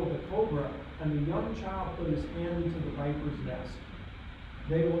the hole of the cobra, and the young child put his hand into the viper's nest.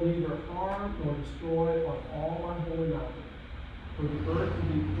 They will neither harm nor destroy on all my holy mountain, for the earth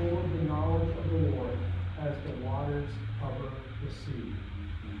will be full of the knowledge of the Lord as the waters cover the sea.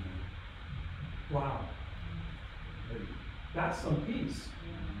 Wow. That's some peace.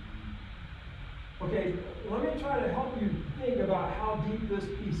 Okay, let me try to help you think about how deep this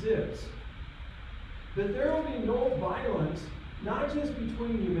peace is. That there will be no violence, not just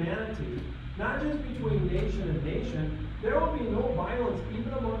between humanity, not just between nation and nation. There will be no violence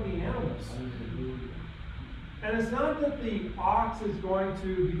even among the animals. And it's not that the ox is going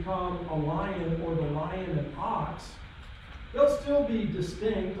to become a lion or the lion an ox. They'll still be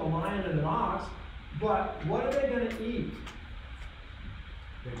distinct, a lion and an ox, but what are they going to eat?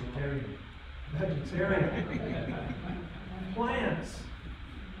 Vegetarian. Vegetarian. Plants.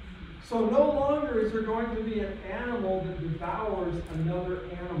 So no longer is there going to be an animal that devours another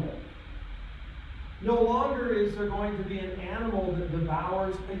animal. No longer is there going to be an animal that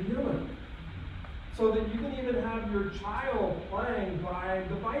devours a human. So that you can even have your child playing by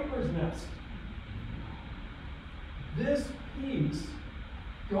the viper's nest. This piece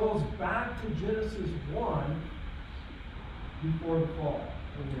goes back to Genesis 1 before the fall.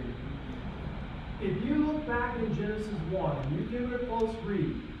 If you look back in Genesis 1 and you give it a close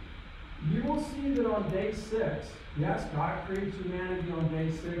read, you will see that on day 6, yes, God creates humanity on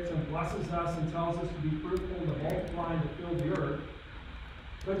day 6 and blesses us and tells us to be fruitful and to multiply and to fill the earth.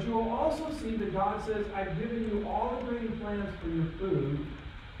 But you will also see that God says, I've given you all the green plants for your food,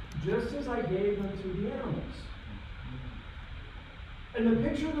 just as I gave them to the animals. And the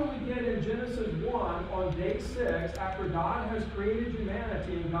picture that we get in Genesis 1 on day 6, after God has created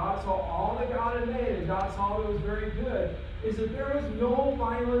humanity and God saw all that God had made and God saw that it was very good, is that there is no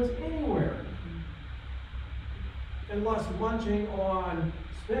violence anywhere. Unless munching on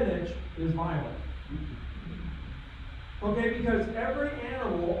spinach is violent. Okay, because every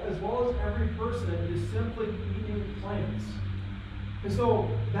animal, as well as every person, is simply eating plants. And so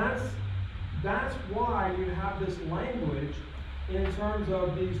that's why you have this language in terms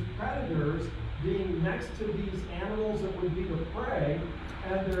of these predators being next to these animals that would be the prey,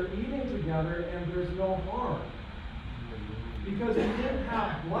 and they're eating together and there's no harm. Because you didn't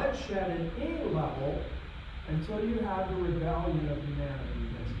have bloodshed at any level until you had the rebellion of humanity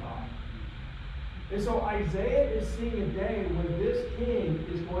against God. And so Isaiah is seeing a day when this king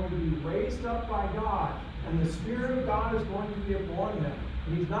is going to be raised up by God, and the Spirit of God is going to be upon him.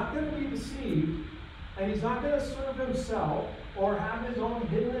 And he's not going to be deceived, and he's not going to serve himself or have his own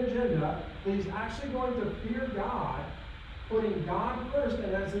hidden agenda, but he's actually going to fear God, putting God first.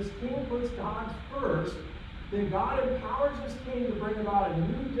 And as this king puts God first, then God empowers this king to bring about a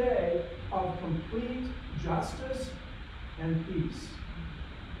new day of complete justice and peace.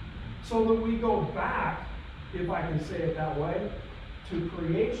 So that we go back, if I can say it that way, to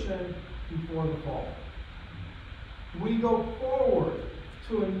creation before the fall. We go forward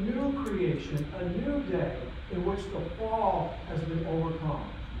to a new creation, a new day in which the fall has been overcome.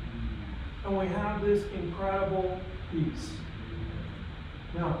 And we have this incredible peace.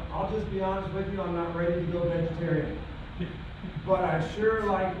 Now, I'll just be honest with you, I'm not ready to go vegetarian. But I sure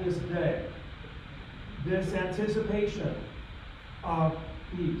like this day. This anticipation of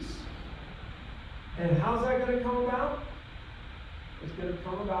peace. And how's that going to come about? It's going to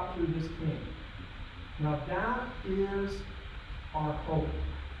come about through this king. Now that is our hope.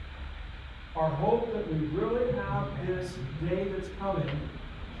 Our hope that we really have this day that's coming.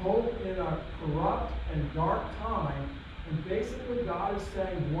 Hope in a corrupt and dark time. And basically God is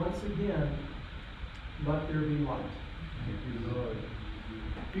saying once again, let there be light. Thank you, Lord.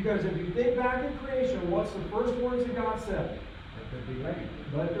 Because if you think back in creation, what's the first words that God said? Let there be light.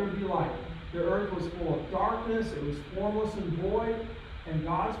 Let there be light. The earth was full of darkness, it was formless and void, and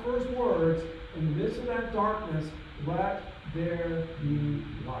God's first words, in the midst of that darkness, let there be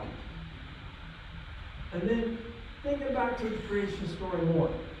light. And then, thinking back to the creation story more,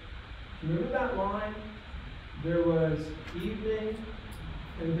 remember that line? There was evening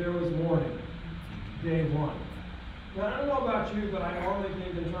and there was morning, day 1. Now, I don't know about you, but I normally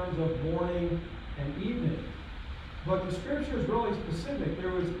think in terms of morning and evening. But the scripture is really specific.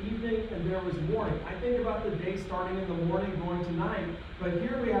 There was evening and there was morning. I think about the day starting in the morning, going to night. But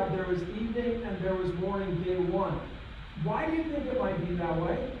here we have there was evening and there was morning, day 1. Why do you think it might be that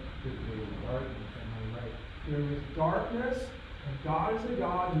way? Because there was darkness and no light. There was darkness, and God is a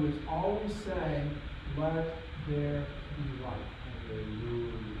God who is always saying, let there be light.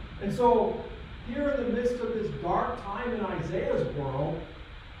 Hallelujah. And so, here in the midst of this dark time in Isaiah's world,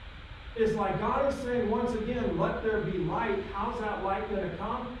 it's like God is saying once again, let there be light. How's that light going to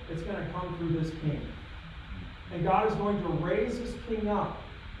come? It's going to come through this king. And God is going to raise this king up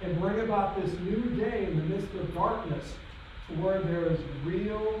and bring about this new day in the midst of darkness to where there is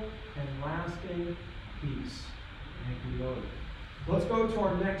real and lasting peace. Thank you, Lord. Let's go to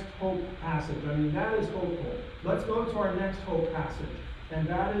our next hope passage. I mean, that is hopeful. Let's go to our next hope passage. And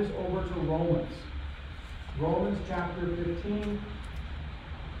that is over to Romans. Romans chapter 15,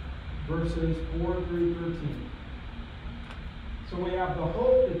 verses 4 through 13. So we have the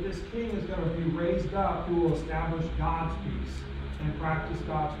hope that this king is going to be raised up who will establish God's peace and practice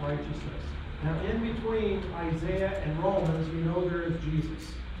God's righteousness. Now, in between Isaiah and Romans, we know there is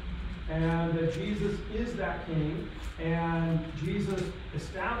Jesus. And that Jesus is that king, and Jesus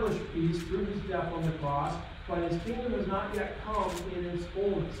established peace through his death on the cross, but his kingdom has not yet come in its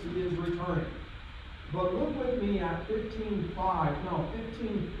fullness. He is returning. But look with me at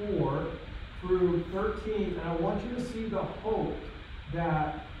 15:4 through 13, and I want you to see the hope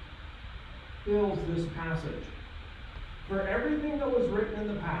that fills this passage. For everything that was written in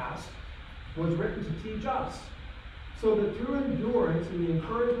the past was written to teach us, so that through endurance and the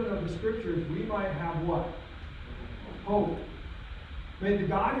encouragement of the Scriptures we might have what? Hope. May the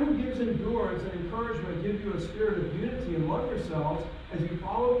God who gives endurance and encouragement give you a spirit of unity among yourselves as you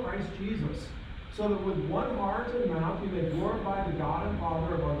follow Christ Jesus, so that with one heart and mouth you may glorify the God and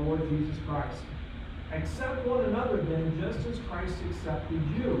Father of our Lord Jesus Christ. Accept one another then, just as Christ accepted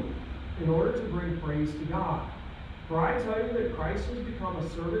you, in order to bring praise to God. For I tell you that Christ has become a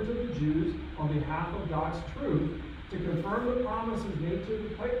servant of the Jews on behalf of God's truth, to confirm the promises made to the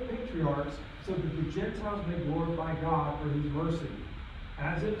patriarchs, so that the Gentiles may glorify God for his mercy.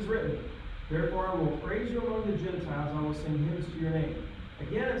 As it is written, therefore I will praise you among the Gentiles, I will sing hymns to your name.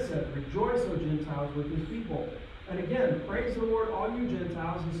 Again it said, rejoice, O Gentiles, with his people. And again, praise the Lord, all you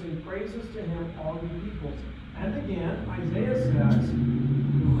Gentiles, and sing praises to him, all you peoples. And again, Isaiah says, the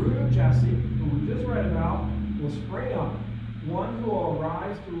root of Jesse, who we just read about, will spring up, one who will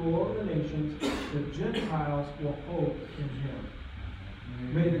arise to rule over the nations. The Gentiles will hope in him.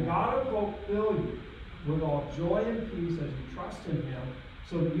 May the God of hope fill you with all joy and peace as you trust in him,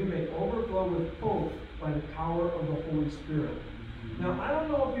 so that you may overflow with hope by the power of the Holy Spirit. Now, I don't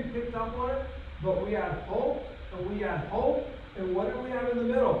know if you picked up on it, but we had hope, and we had hope, and what did we have in the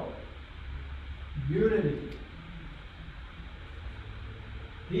middle? Unity.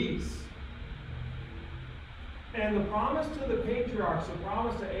 Peace. And the promise to the patriarchs, the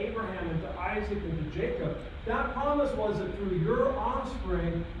promise to Abraham and to Isaac and to Jacob, that promise was that through your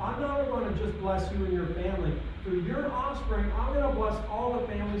offspring, I'm not going to just bless you and your family. Through your offspring, I'm going to bless all the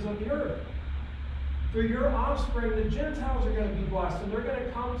families of the earth. Through your offspring, the Gentiles are going to be blessed, and they're going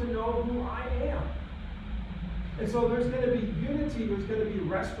to come to know who I am. And so there's going to be unity, there's going to be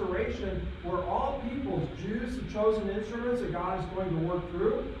restoration, where all peoples, Jews, the chosen instruments that God is going to work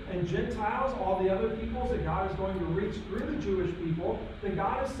through, and Gentiles, all the other peoples that God is going to reach through the Jewish people, that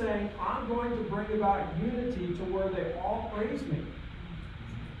God is saying, I'm going to bring about unity to where they all praise me.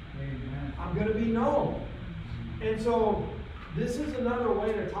 Amen. I'm going to be known. And so this is another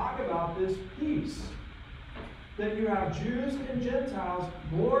way to talk about this peace. That you have Jews and Gentiles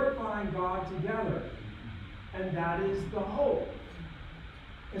glorifying God together. And that is the hope.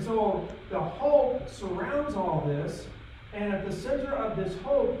 And so the hope surrounds all this. And at the center of this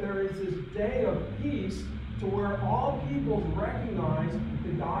hope, there is this day of peace to where all peoples recognize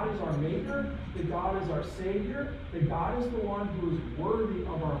that God is our Maker, that God is our Savior, that God is the one who is worthy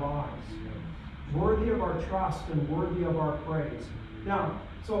of our lives, worthy of our trust, and worthy of our praise. Now,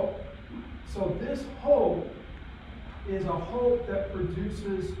 so this hope is a hope that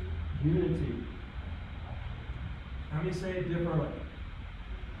produces unity. Let me say it differently.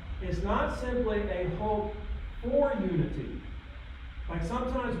 It's not simply a hope for unity. Like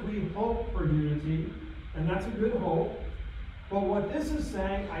sometimes we hope for unity, and that's a good hope. But what this is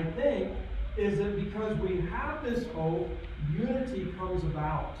saying, I think, is that because we have this hope, unity comes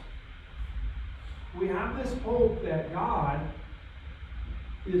about. We have this hope that God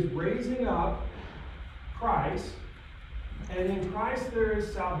is raising up Christ, and in Christ there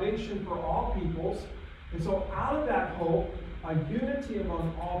is salvation for all peoples. And so out of that hope, a unity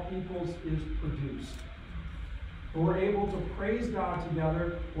among all peoples is produced. We're able to praise God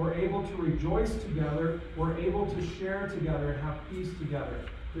together. We're able to rejoice together. We're able to share together and have peace together.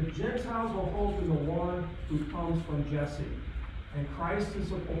 The Gentiles will hope in the one who comes from Jesse. And Christ is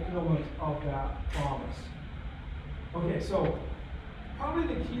the fulfillment of that promise. Okay, so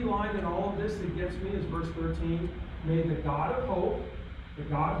probably the key line in all of this that gets me is verse 13. May the God of hope, the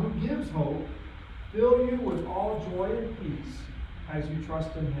God who gives hope, fill you with all joy and peace as you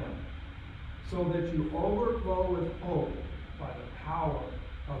trust in him, so that you overflow with hope by the power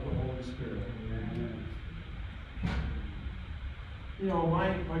of the Holy Spirit. Amen. You know,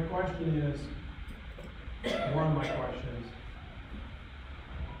 my question is, one of my questions,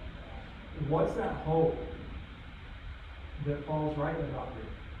 what's that hope that falls right about here?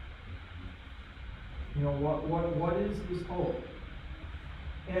 You know, what is this hope?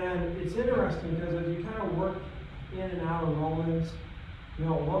 And it's interesting because as you kind of work in and out of Romans, you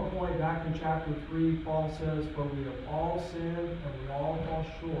know, at one point back in chapter 3, Paul says, for we have all sinned and we all fall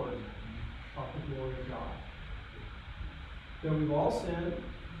short of the glory of God. That we've all sinned,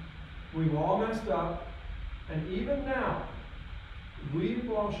 We've all messed up, and even now, we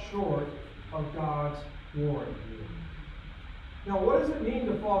fall short of God's glory. Now, what does it mean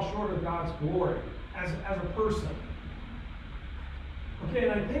to fall short of God's glory as a person? Okay,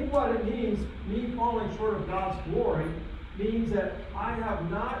 and I think what it means, me falling short of God's glory, means that I have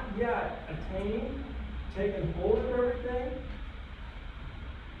not yet attained, taken hold of everything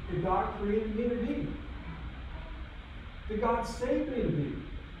that God created me to be, that God saved me to be.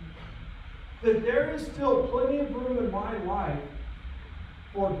 That there is still plenty of room in my life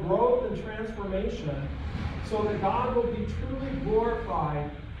for growth and transformation so that God will be truly glorified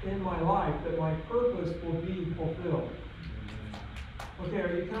in my life, that my purpose will be fulfilled. Okay,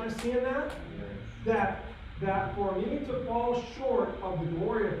 are you kind of seeing that? That for me to fall short of the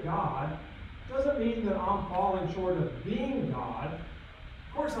glory of God doesn't mean that I'm falling short of being God.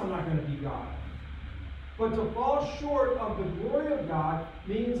 Of course I'm not going to be God. But to fall short of the glory of God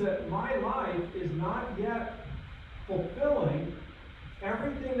means that my life is not yet fulfilling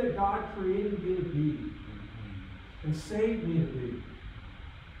everything that God created me to be and saved me to be.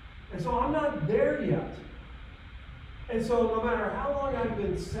 And so I'm not there yet. And so no matter how long I've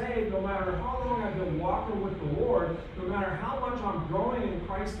been saved, no matter how long I've been walking with the Lord, no matter how much I'm growing in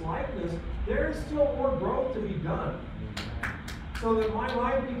Christ's likeness, there is still more growth to be done. So that my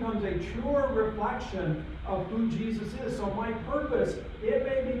life becomes a truer reflection of who Jesus is. So my purpose, it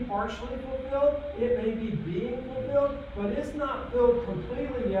may be partially fulfilled, it may be being fulfilled, but it's not filled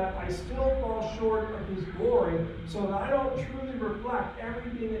completely yet. I still fall short of His glory, so that I don't truly reflect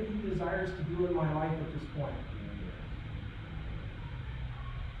everything that He desires to do in my life at this point.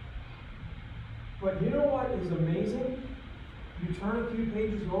 But you know what is amazing? You turn a few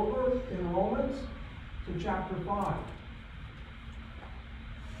pages over in Romans to chapter 5.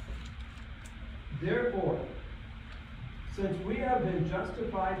 Therefore, since we have been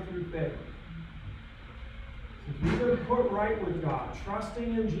justified through faith, since we've been put right with God,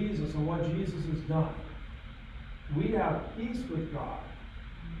 trusting in Jesus and what Jesus has done, we have peace with God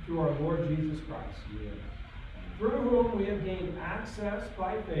through our Lord Jesus Christ. Yes. Through whom we have gained access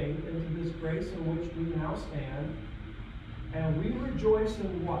by faith into this grace in which we now stand, and we rejoice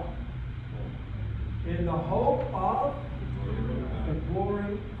in what? In the hope of the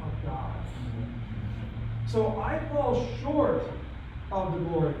glory of God. So I fall short of the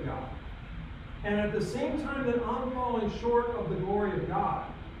glory of God. And at the same time that I'm falling short of the glory of God,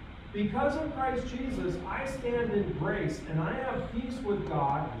 because of Christ Jesus, I stand in grace and I have peace with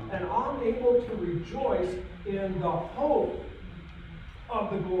God, and I'm able to rejoice in the hope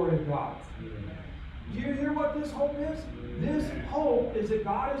of the glory of God. Do you hear what this hope is? This hope is that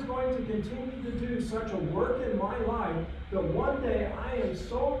God is going to continue to do such a work in my life that one day I am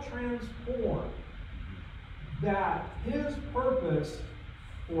so transformed that His purpose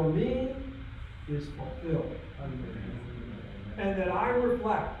for me is fulfilled. And that I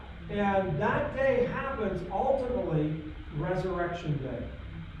reflect. And that day happens ultimately Resurrection Day.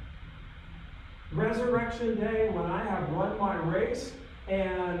 Resurrection Day, when I have run my race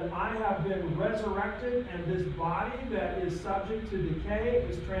and I have been resurrected, and this body that is subject to decay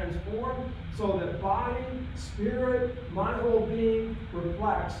is transformed so that body, spirit, my whole being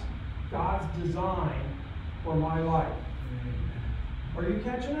reflects God's design for my life. Are you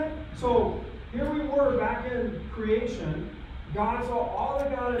catching it? So here we were back in creation. God saw all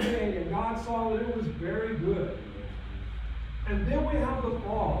that God had made, and God saw that it was very good. And then we have the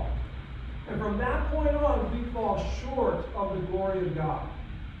fall. And from that point on, we fall short of the glory of God.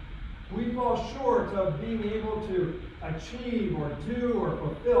 We fall short of being able to achieve or do or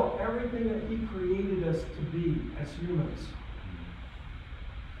fulfill everything that He created us to be as humans.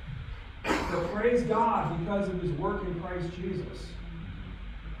 But praise God, because of His work in Christ Jesus,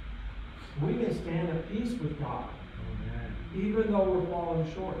 we can stand at peace with God, even though we're falling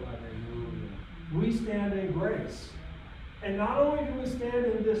short. We stand in grace. And not only do we stand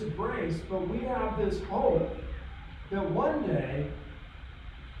in this grace, but we have this hope that one day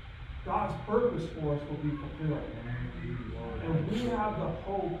God's purpose for us will be fulfilled. And we have the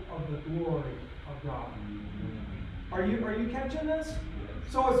hope of the glory of God. Are you catching this?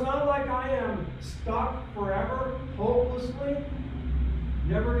 So it's not like I am stuck forever, hopelessly,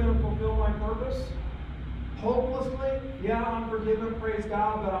 never going to fulfill my purpose. Hopelessly, yeah, I'm forgiven, praise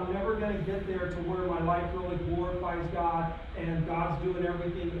God, but I'm never going to get there to where my life really glorifies God and God's doing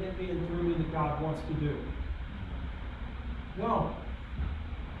everything in me and through me that God wants to do. No.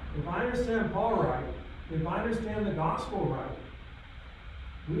 If I understand Paul right, if I understand the gospel right,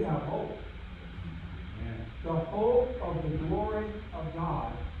 we have hope. The hope of the glory of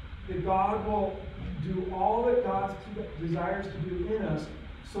God. That God will do all that God desires to do in us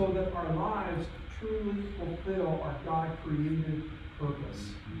so that our lives truly fulfill our God-created purpose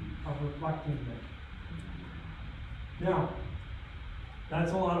of reflecting Him. Now,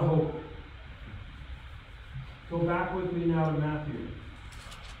 that's a lot of hope. Go back with me now to Matthew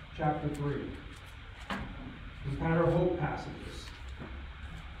chapter 3. We've had our hope passages.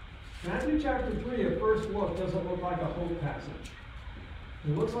 Matthew chapter 3 at first look doesn't look like a hope passage.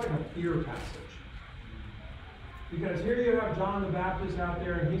 It looks like a fear passage. Because here you have John the Baptist out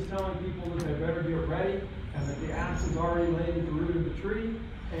there, and he's telling people that they better get ready, and that the axe is already laid at the root of the tree,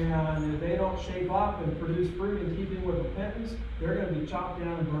 and if they don't shape up and produce fruit in keeping with repentance, they're going to be chopped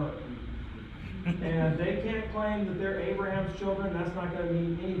down and burned. And they can't claim that they're Abraham's children. That's not going to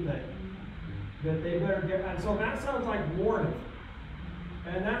mean anything. That they better get, and so that sounds like warning.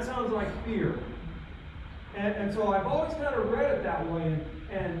 And that sounds like fear. And so I've always kind of read it that way,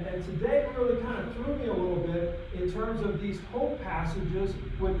 and today really kind of threw me a little bit in terms of these hope passages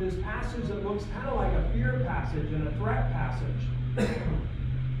with this passage that looks kind of like a fear passage and a threat passage.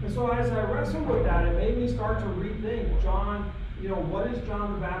 And so as I wrestled with that, it made me start to rethink John, what is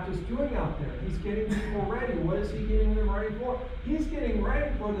John the Baptist doing out there? He's getting people ready. What is he getting them ready for? He's getting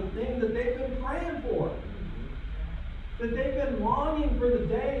ready for the thing that they've been praying for. That they've been longing for the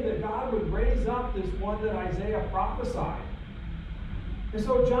day that God would raise up this one that Isaiah prophesied. And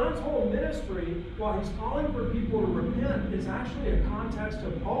so John's whole ministry, while he's calling for people to repent, is actually a context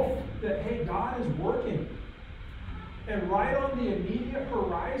of hope that, hey, God is working. And right on the immediate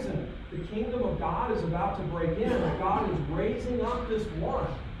horizon, the kingdom of God is about to break in. And God is raising up this one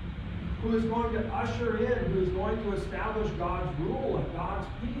who is going to usher in, who is going to establish God's rule and God's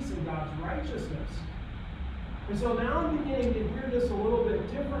peace and God's righteousness. And so now I'm beginning to hear this a little bit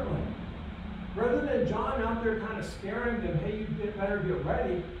differently. Rather than John out there kind of scaring them, hey, you better get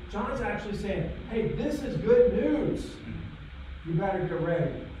ready, John's actually saying, hey, this is good news. You better get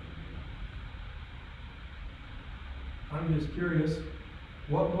ready. I'm just curious,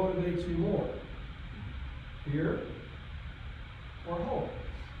 what motivates you more? Fear or hope?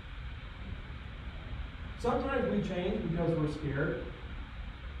 Sometimes we change because we're scared.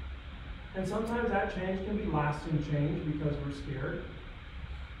 And sometimes that change can be lasting change because we're scared.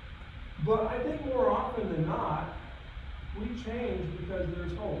 But I think more often than not, we change because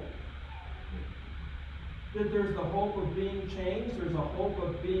there's hope. That there's the hope of being changed, there's a hope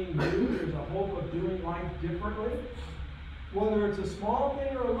of being new, there's a hope of doing life differently. Whether it's a small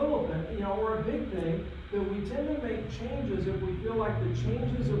thing or a little thing, or a big thing, that we tend to make changes if we feel like the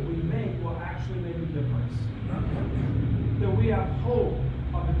changes that we make will actually make a difference. That we have hope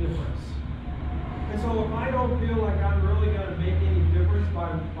of a difference. And so if I don't feel like I'm really going to make any difference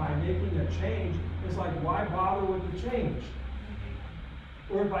by making a change, it's like, why bother with the change?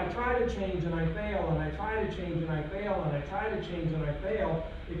 Or if I try to change and I fail, and I try to change and I fail, and I try to change and I fail,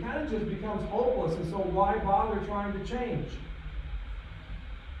 it kind of just becomes hopeless. And so why bother trying to change?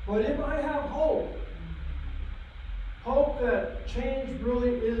 But if I have hope that change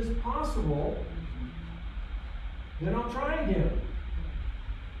really is possible, then I'll try again.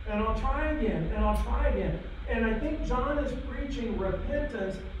 And I'll try again, and I'll try again. And I think John is preaching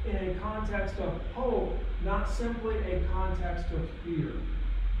repentance in a context of hope, not simply a context of fear.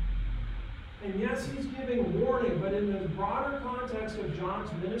 And yes, he's giving warning, but in the broader context of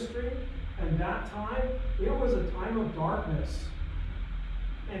John's ministry and that time, it was a time of darkness.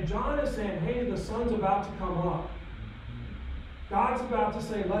 And John is saying, hey, the sun's about to come up. God's about to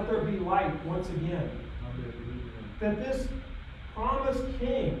say, let there be light once again. That this promised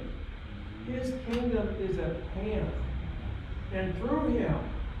king, his kingdom is at hand. And through him,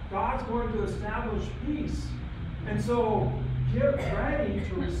 God's going to establish peace. And so, get ready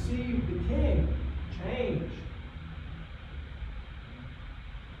to receive the king. Change.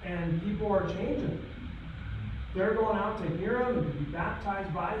 And people are changing. They're going out to hear him and to be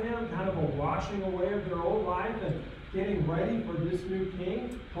baptized by him, kind of a washing away of their old life and getting ready for this new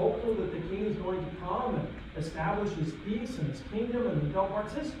king, hopeful that the king is going to come and establish his peace and his kingdom, and that they'll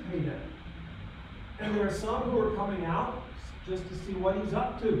participate in it. And there are some who are coming out just to see what he's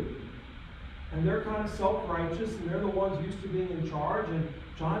up to. And they're kind of self-righteous, and they're the ones used to being in charge, and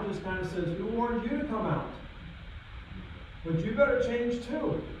John just kind of says, who warned you to come out? But you better change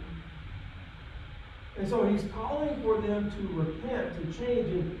too. And so he's calling for them to repent, to change,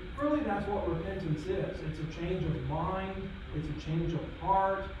 and really that's what repentance is. It's a change of mind, it's a change of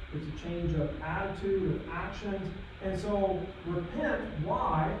heart, it's a change of attitude, of actions. And so repent,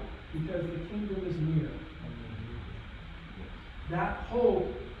 why? Because the kingdom is near. That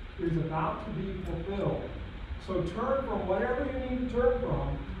hope is about to be fulfilled. So turn from whatever you need to turn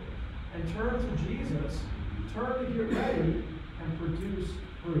from and turn to Jesus. Turn to get ready and produce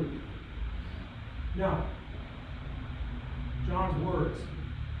fruit. Now, John's words,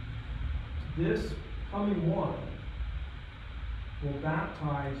 this coming one will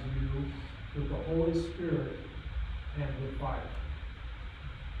baptize you with the Holy Spirit and with fire.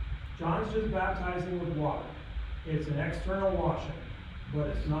 John's just baptizing with water. It's an external washing, but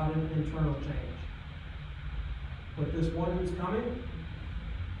it's not an internal change. But this one who's coming,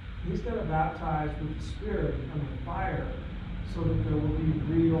 he's going to baptize with the Spirit and with fire so that there will be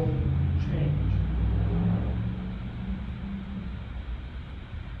real change.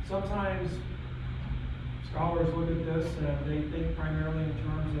 Sometimes scholars look at this and they think primarily in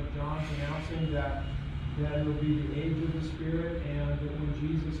terms of John's announcing that it will be the age of the Spirit, and that when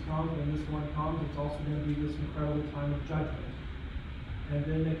Jesus comes, when this one comes, it's also going to be this incredible time of judgment. And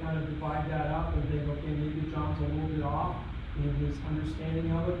then they kind of divide that up and think, okay, maybe John's a little bit off in his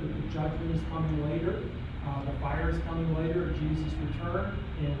understanding of it, that the judgment is coming later, the fire is coming later at Jesus' return,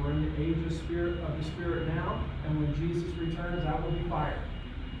 and we're in the age of the Spirit now, and when Jesus returns, that will be fire.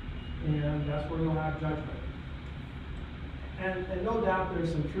 And that's where you'll have judgment. And no doubt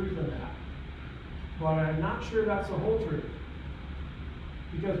there's some truth in that. But I'm not sure that's the whole truth.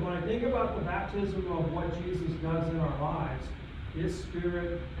 Because when I think about the baptism of what Jesus does in our lives, it's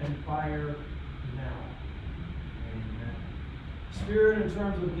Spirit and fire now. Amen. Spirit in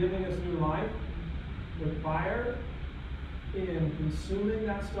terms of giving us new life, but fire in consuming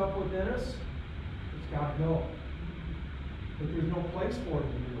that stuff within us, it's got to go. But there's no place for it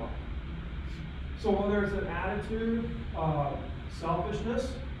in new life. So whether it's an attitude of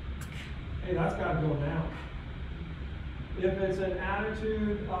selfishness, hey, that's got to go now. If it's an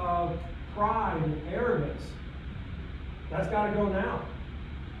attitude of pride and arrogance, that's got to go now.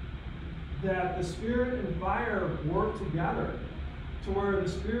 That the Spirit and fire work together to where the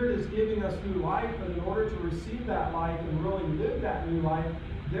Spirit is giving us new life, and in order to receive that life and really live that new life,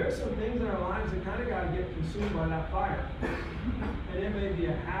 there's some things in our lives that kind of got to get consumed by that fire. And it may be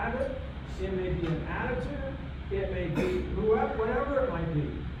a habit, it may be an attitude, it may be whatever it might be.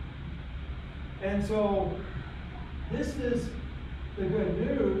 And so, this is the good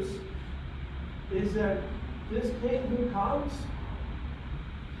news, is that this King who comes,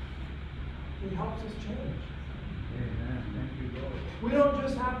 he helps us change. Amen. Thank you, Lord. We don't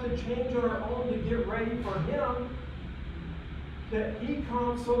just have to change on our own to get ready for him, that he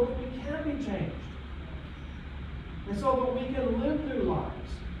comes so that we can be changed. And so that we can live new lives.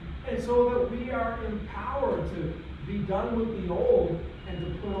 And so that we are empowered to be done with the old and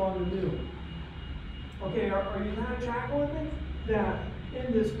to put on the new. Okay, are you kind of tracking with me? That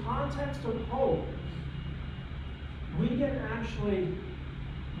in this context of hope, we can actually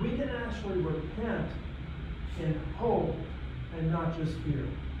repent in hope and not just fear.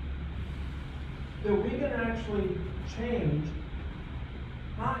 That we can actually change,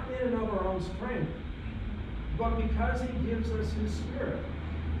 not in and of our own strength, but because he gives us his Spirit.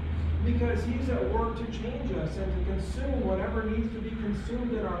 Because he's at work to change us and to consume whatever needs to be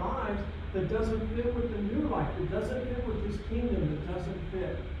consumed in our lives that doesn't fit with the new life, that doesn't fit with his kingdom, that doesn't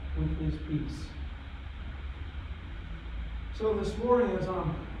fit with his peace. So this morning, as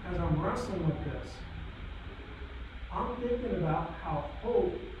I'm wrestling with this, I'm thinking about how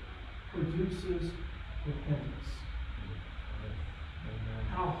hope produces repentance.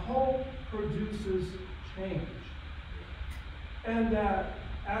 How hope produces change. And that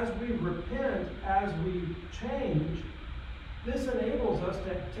as we repent, as we change, this enables us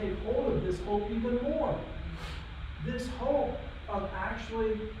to take hold of this hope even more. This hope of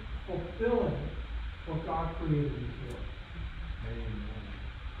actually fulfilling what God created me for. Amen.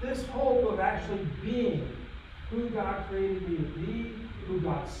 This hope of actually being who God created me to be, who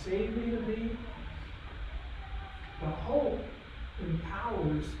God saved me to be. The hope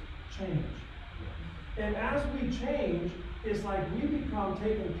empowers change. And as we change, it's like we become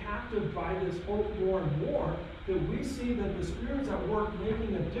taken captive by this hope more and more, that we see that the Spirit's at work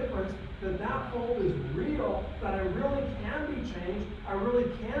making a difference, that hope is real, that I really can be changed, I really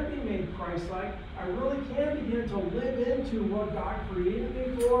can be made Christ-like, I really can begin to live into what God created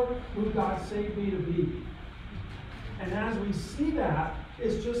me for, who God saved me to be. And as we see that,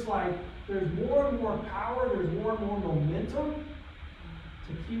 it's just like there's more and more power, there's more and more momentum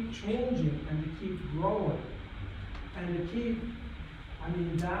to keep changing and to keep growing. And to keep,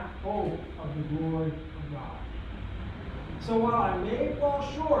 that hope of the glory of God. So while I may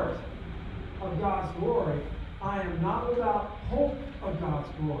fall short of God's glory, I am not without hope of God's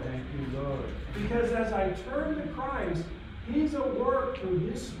glory. Thank you, Lord. Because as I turn to Christ, he's at work through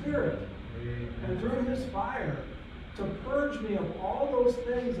his Spirit and through his fire to purge me of all those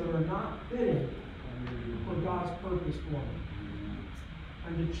things that are not fitting for God's purpose for me.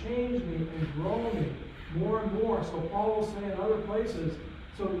 and to change me and grow me more and more. So Paul will say in other places,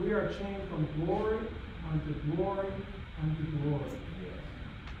 so that we are changed from glory unto glory unto glory.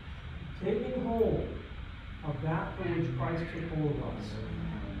 Taking hold of that for which Christ took hold of us.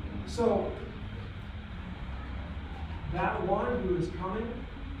 So, that one who is coming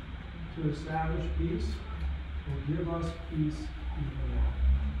to establish peace will give us peace even now.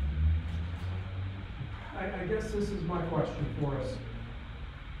 I guess this is my question for us.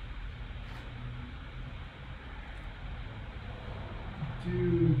 Do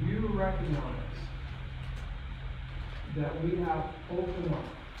you recognize that we have opened up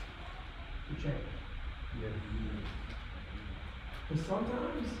to change? Yes. Because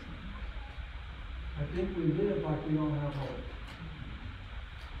sometimes I think we live like we don't have hope.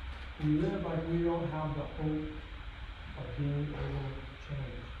 We live like we don't have the hope of being able to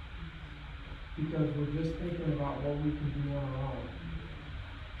change. Because we're just thinking about what we can do on our own.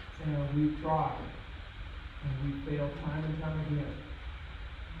 And we've tried. And we fail time and time again.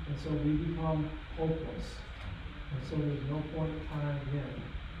 And so we become hopeless. And so there's no point in time again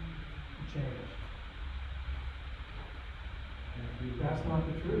to change. That's not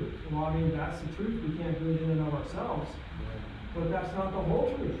the truth. Well, I mean, that's the truth. We can't do it in and of ourselves. But that's not the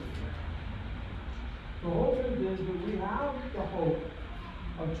whole truth. The whole truth is that we have the hope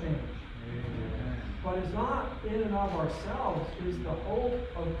of change. But it's not in and of ourselves. It's the hope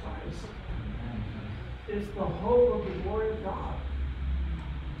of Christ. It's the hope of the glory of God.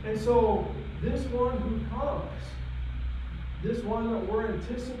 And so, this one who comes, this one that we're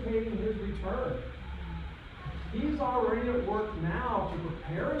anticipating his return, he's already at work now to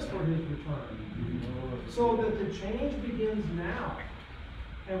prepare us for his return. So that the change begins now.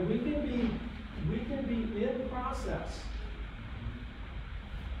 And we can be in process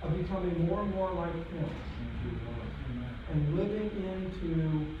of becoming more and more like him. And living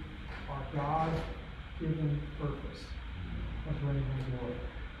into our God-given purpose of bringing him glory.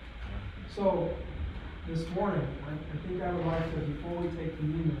 So, this morning, I think I would like to, before we take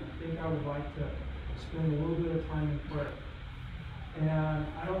communion, I think I would like to spend a little bit of time in prayer. And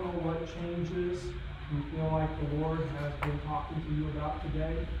I don't know what changes you feel like the Lord has been talking to you about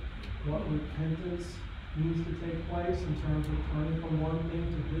today, what repentance needs to take place in terms of turning from one thing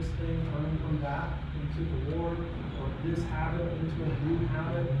to this thing, turning from that into the Lord, or this habit into a new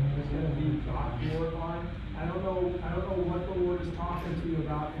habit is going to be God glorifying. I don't know what the Lord is talking to you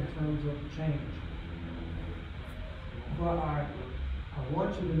about in terms of change. But I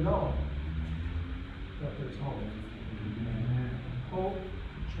want you to know that there's hope. Hope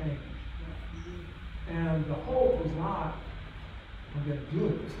to change. And the hope is not, I'm going to do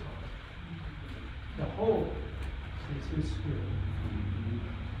it this time. The hope is his Spirit.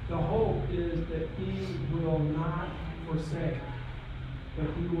 The hope is that he will not forsake, but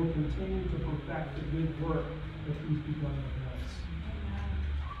he will continue to perfect the good work that he's begun in us.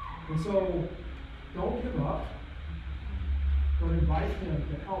 And so, don't give up, but invite him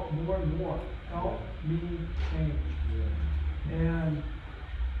to help more and more. Help me change. And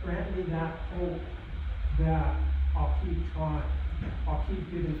grant me that hope that I'll keep trying. I'll keep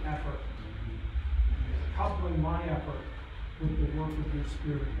giving effort. Coupling my effort with the work of your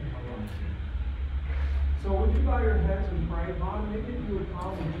Spirit in my life. So would you bow your heads and pray? Mom, maybe if you would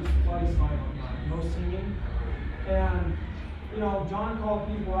come and just play silent night. No singing. And, John called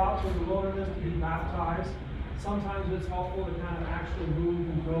people out to the wilderness to be baptized. Sometimes it's helpful to kind of actually move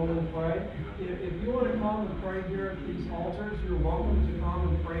and go and pray. If you want to come and pray here at these altars, you're welcome to come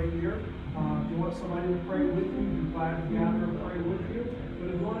and pray here. If you want somebody to pray with you, be glad to gather and pray with you. But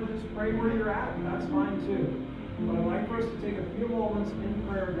if you want to just pray where you're at, that's fine too. But I'd like for us to take a few moments in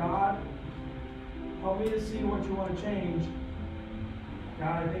prayer. God, help me to see what you want to change.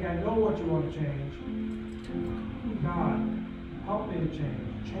 God, I think I know what you want to change. God, help me to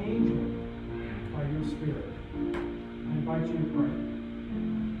change. Change me by your Spirit. I invite you to pray.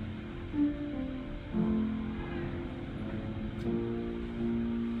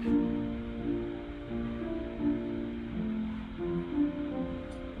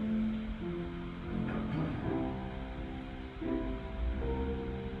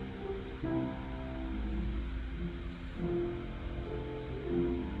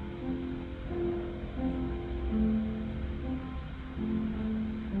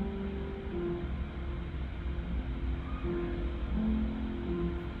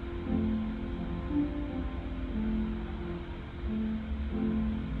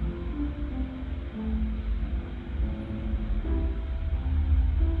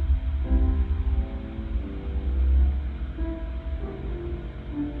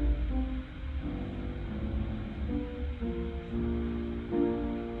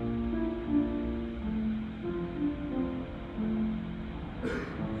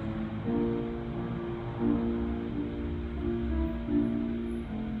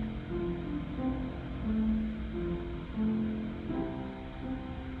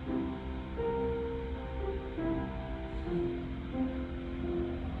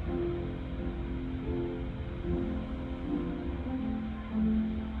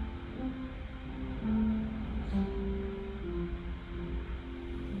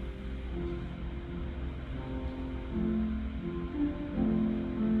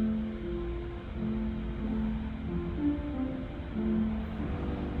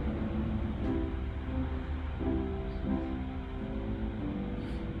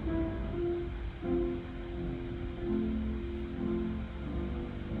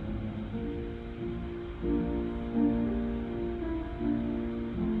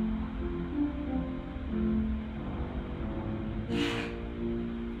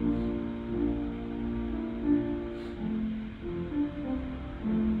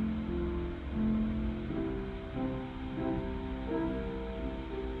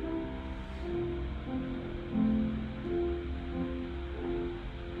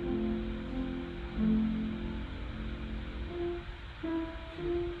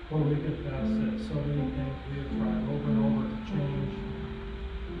 Lord, we confess that so many things we have tried over and over to change.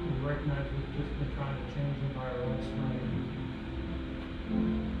 We recognize we've just been trying to change them by our own strength.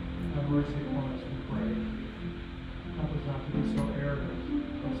 Have mercy upon us, we pray. Help us not to be so arrogant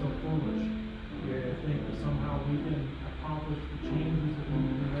or so foolish. To think that somehow we can accomplish the changes that need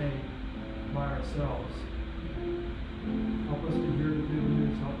to be made by ourselves. Help us to hear the good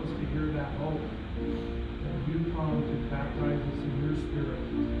news. Help us to hear that hope. That you come to baptize us in your Spirit.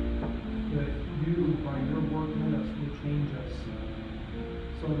 That you, by your work in us, will change us.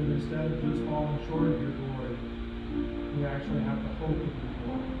 So that instead of just falling short of your glory, we actually have the hope of your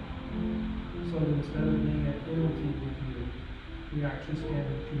glory. So that instead of being at enmity with you, we actually stand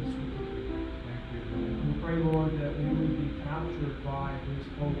in peace with you. We pray, Lord, that we would be captured by this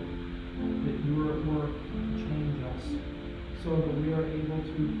hope that you are at work to change us so that we are able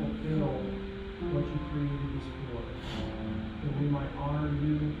to fulfill what you created us for. That we might honor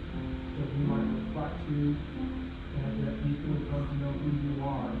you, that we might reflect you, and that people would come to know who you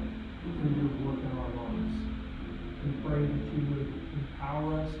are through your work in our lives. We pray that you would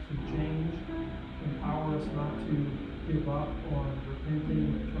empower us to change, empower us not to give up on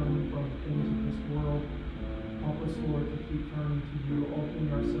repenting and turning from the things of this world. Help us, Lord, to keep turning to you,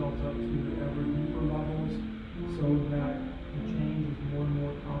 opening ourselves up to ever deeper levels so that the change is more and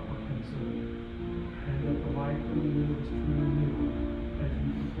more comprehensive and that the life that we live is truly new as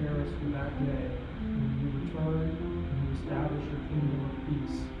you prepare us for that day when you return and you establish your kingdom of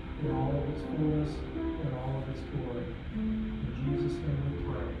peace in all of its fullness and all of its glory. In Jesus' name we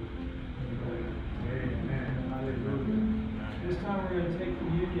pray. Amen. Amen. Hallelujah. This time we're going to take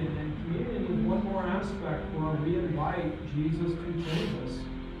communion, and communion is one more aspect where we invite Jesus to change us.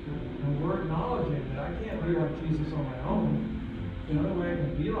 And we're acknowledging that I can't be like Jesus on my own. The only way I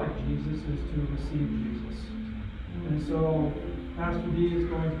can be like Jesus is to receive Jesus. And so Pastor D is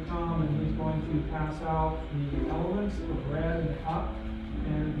going to come and he's going to pass out the elements, the bread and the cup.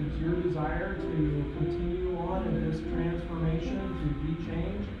 And it's your desire to continue on in this transformation, to be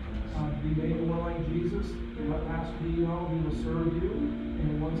changed, to be made more like Jesus. Let Pastor D know he will serve you.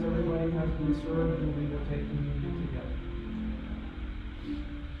 And once everybody has been served, then we will take communion together.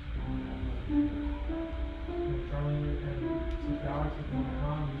 And Charlie and Sister Alex, if you want to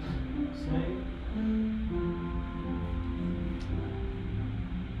come, you can sing.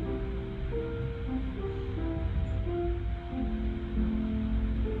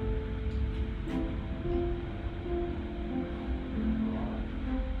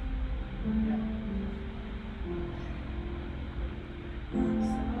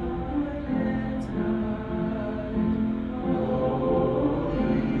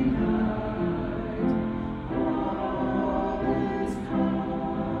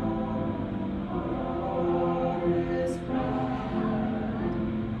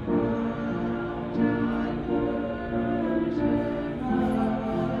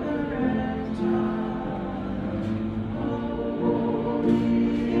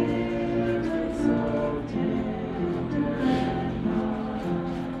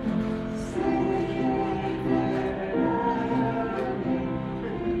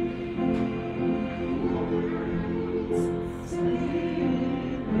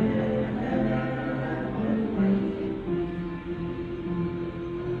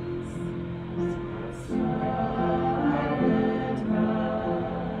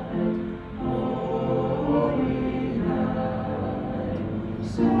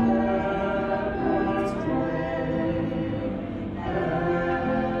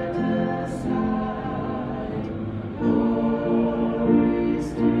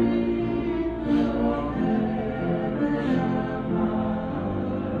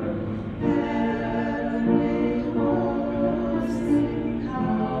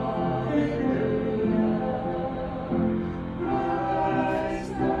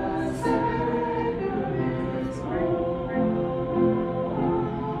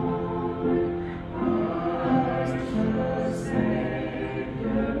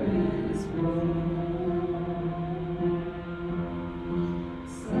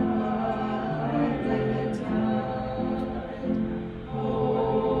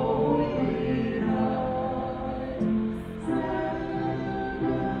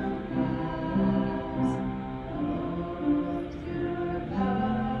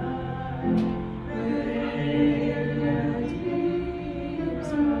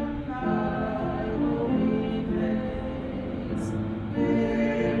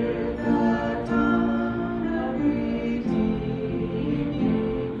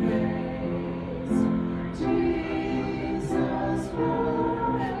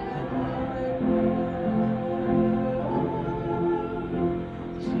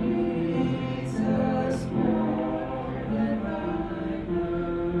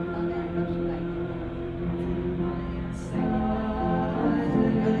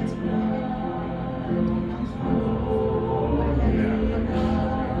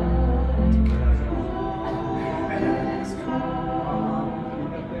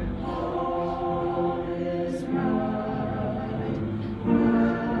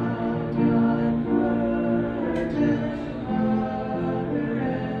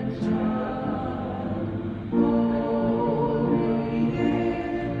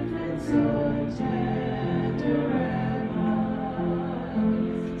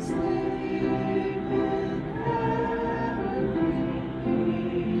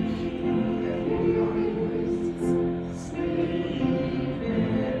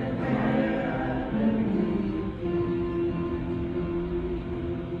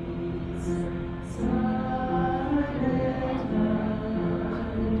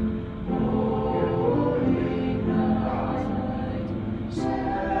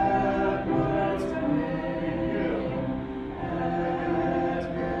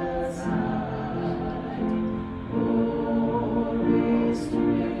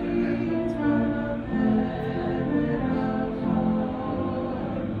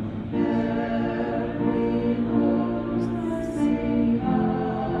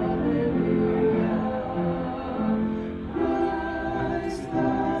 Let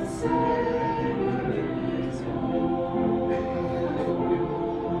us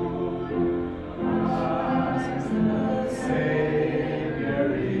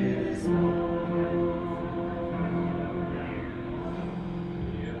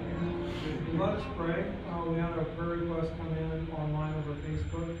pray. We had a prayer request come in online over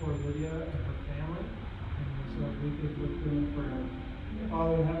Facebook for Lydia and her family, and so if we could look through in prayer.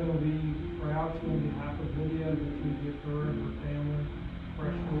 Father in heaven, we pray out to you on behalf of Lydia that you give her and her family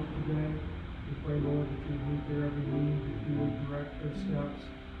fresh hope today. We pray, Lord, that you meet their every need, that you would direct their steps,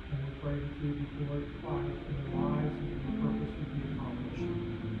 and we pray that you would be glorified in their lives and that your purpose would be accomplished.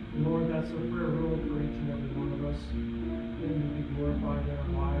 And Lord, that's a prayer really for each and every one of us. That you would be glorified in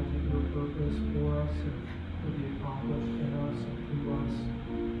our lives, that your purpose for us and would be accomplished in us and through us.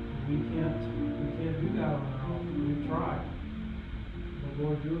 We can't do that on our own. We've tried. But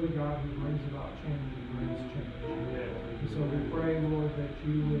Lord, you're the God who brings about change and brings change. And so we pray, Lord, that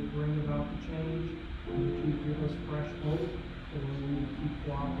you would bring about the change and that you give us fresh hope, that we would keep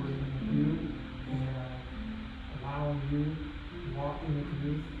cooperating with you and allowing you, walking with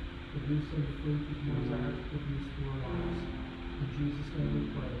you, producing the fruit that you desire to produce through our lives. In Jesus' name we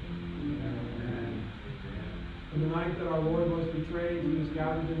pray. Amen. On the night that our Lord was betrayed, he was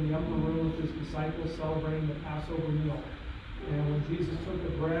gathered in the upper room with his disciples celebrating the Passover meal. And when Jesus took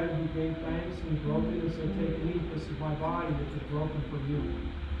the bread, he gave thanks and he broke it and said, "Take and eat, this is my body which is broken for you."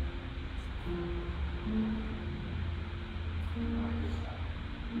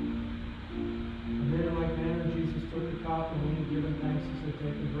 And then in like manner, Jesus took the cup, and when he had given thanks, he said,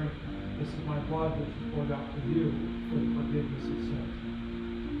 "Take and drink. This is my blood which is poured out for you for the forgiveness of sins."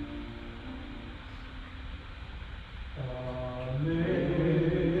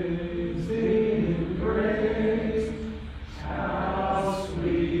 Amazing grace, how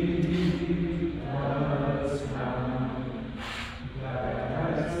sweet the sound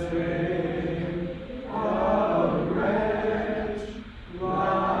that saved a wretch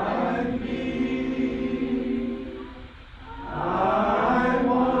like me. I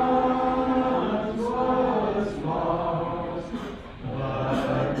once was lost,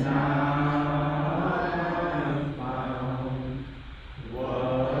 but now am found.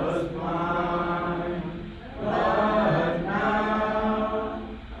 Was blind, but now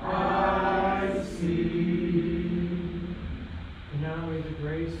I see. And now may the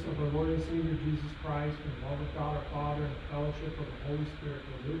grace of our Lord and Savior Jesus Christ, and the love of God our Father, and the fellowship of the Holy Spirit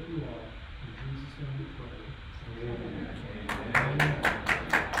be with you all. In Jesus' name we pray. Amen.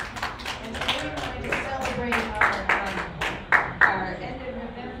 And today we're going to celebrate our end of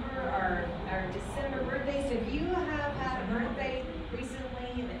November, our December birthdays. So if you have had a birthday recently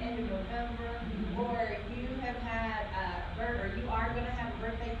in the end of November, or you have had or you are going to have a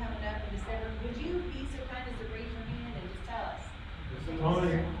birthday coming up in December, would you be so kind as to raise your hand and just tell us?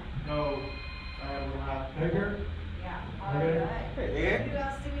 Tony. No, I will have. Edgar? Yeah, all Okay. right. Who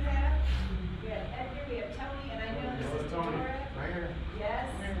else do we have? We have Edgar, we have Tony, and I know this is Dora. Right here. Yes.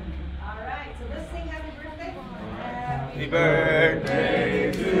 All right, so let's sing happy birthday. Happy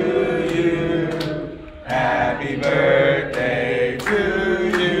birthday to you. Happy birthday to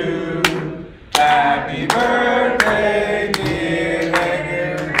you. Happy birthday, dear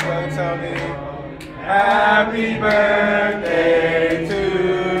Edgar. Tony. Happy birthday to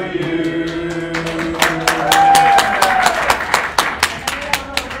you.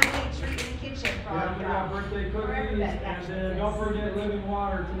 Yeah, we got birthday cookies, and then don't forget Living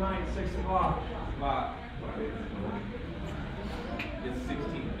Water tonight, 6 o'clock. It's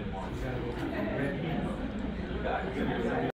 16th in March. You got it.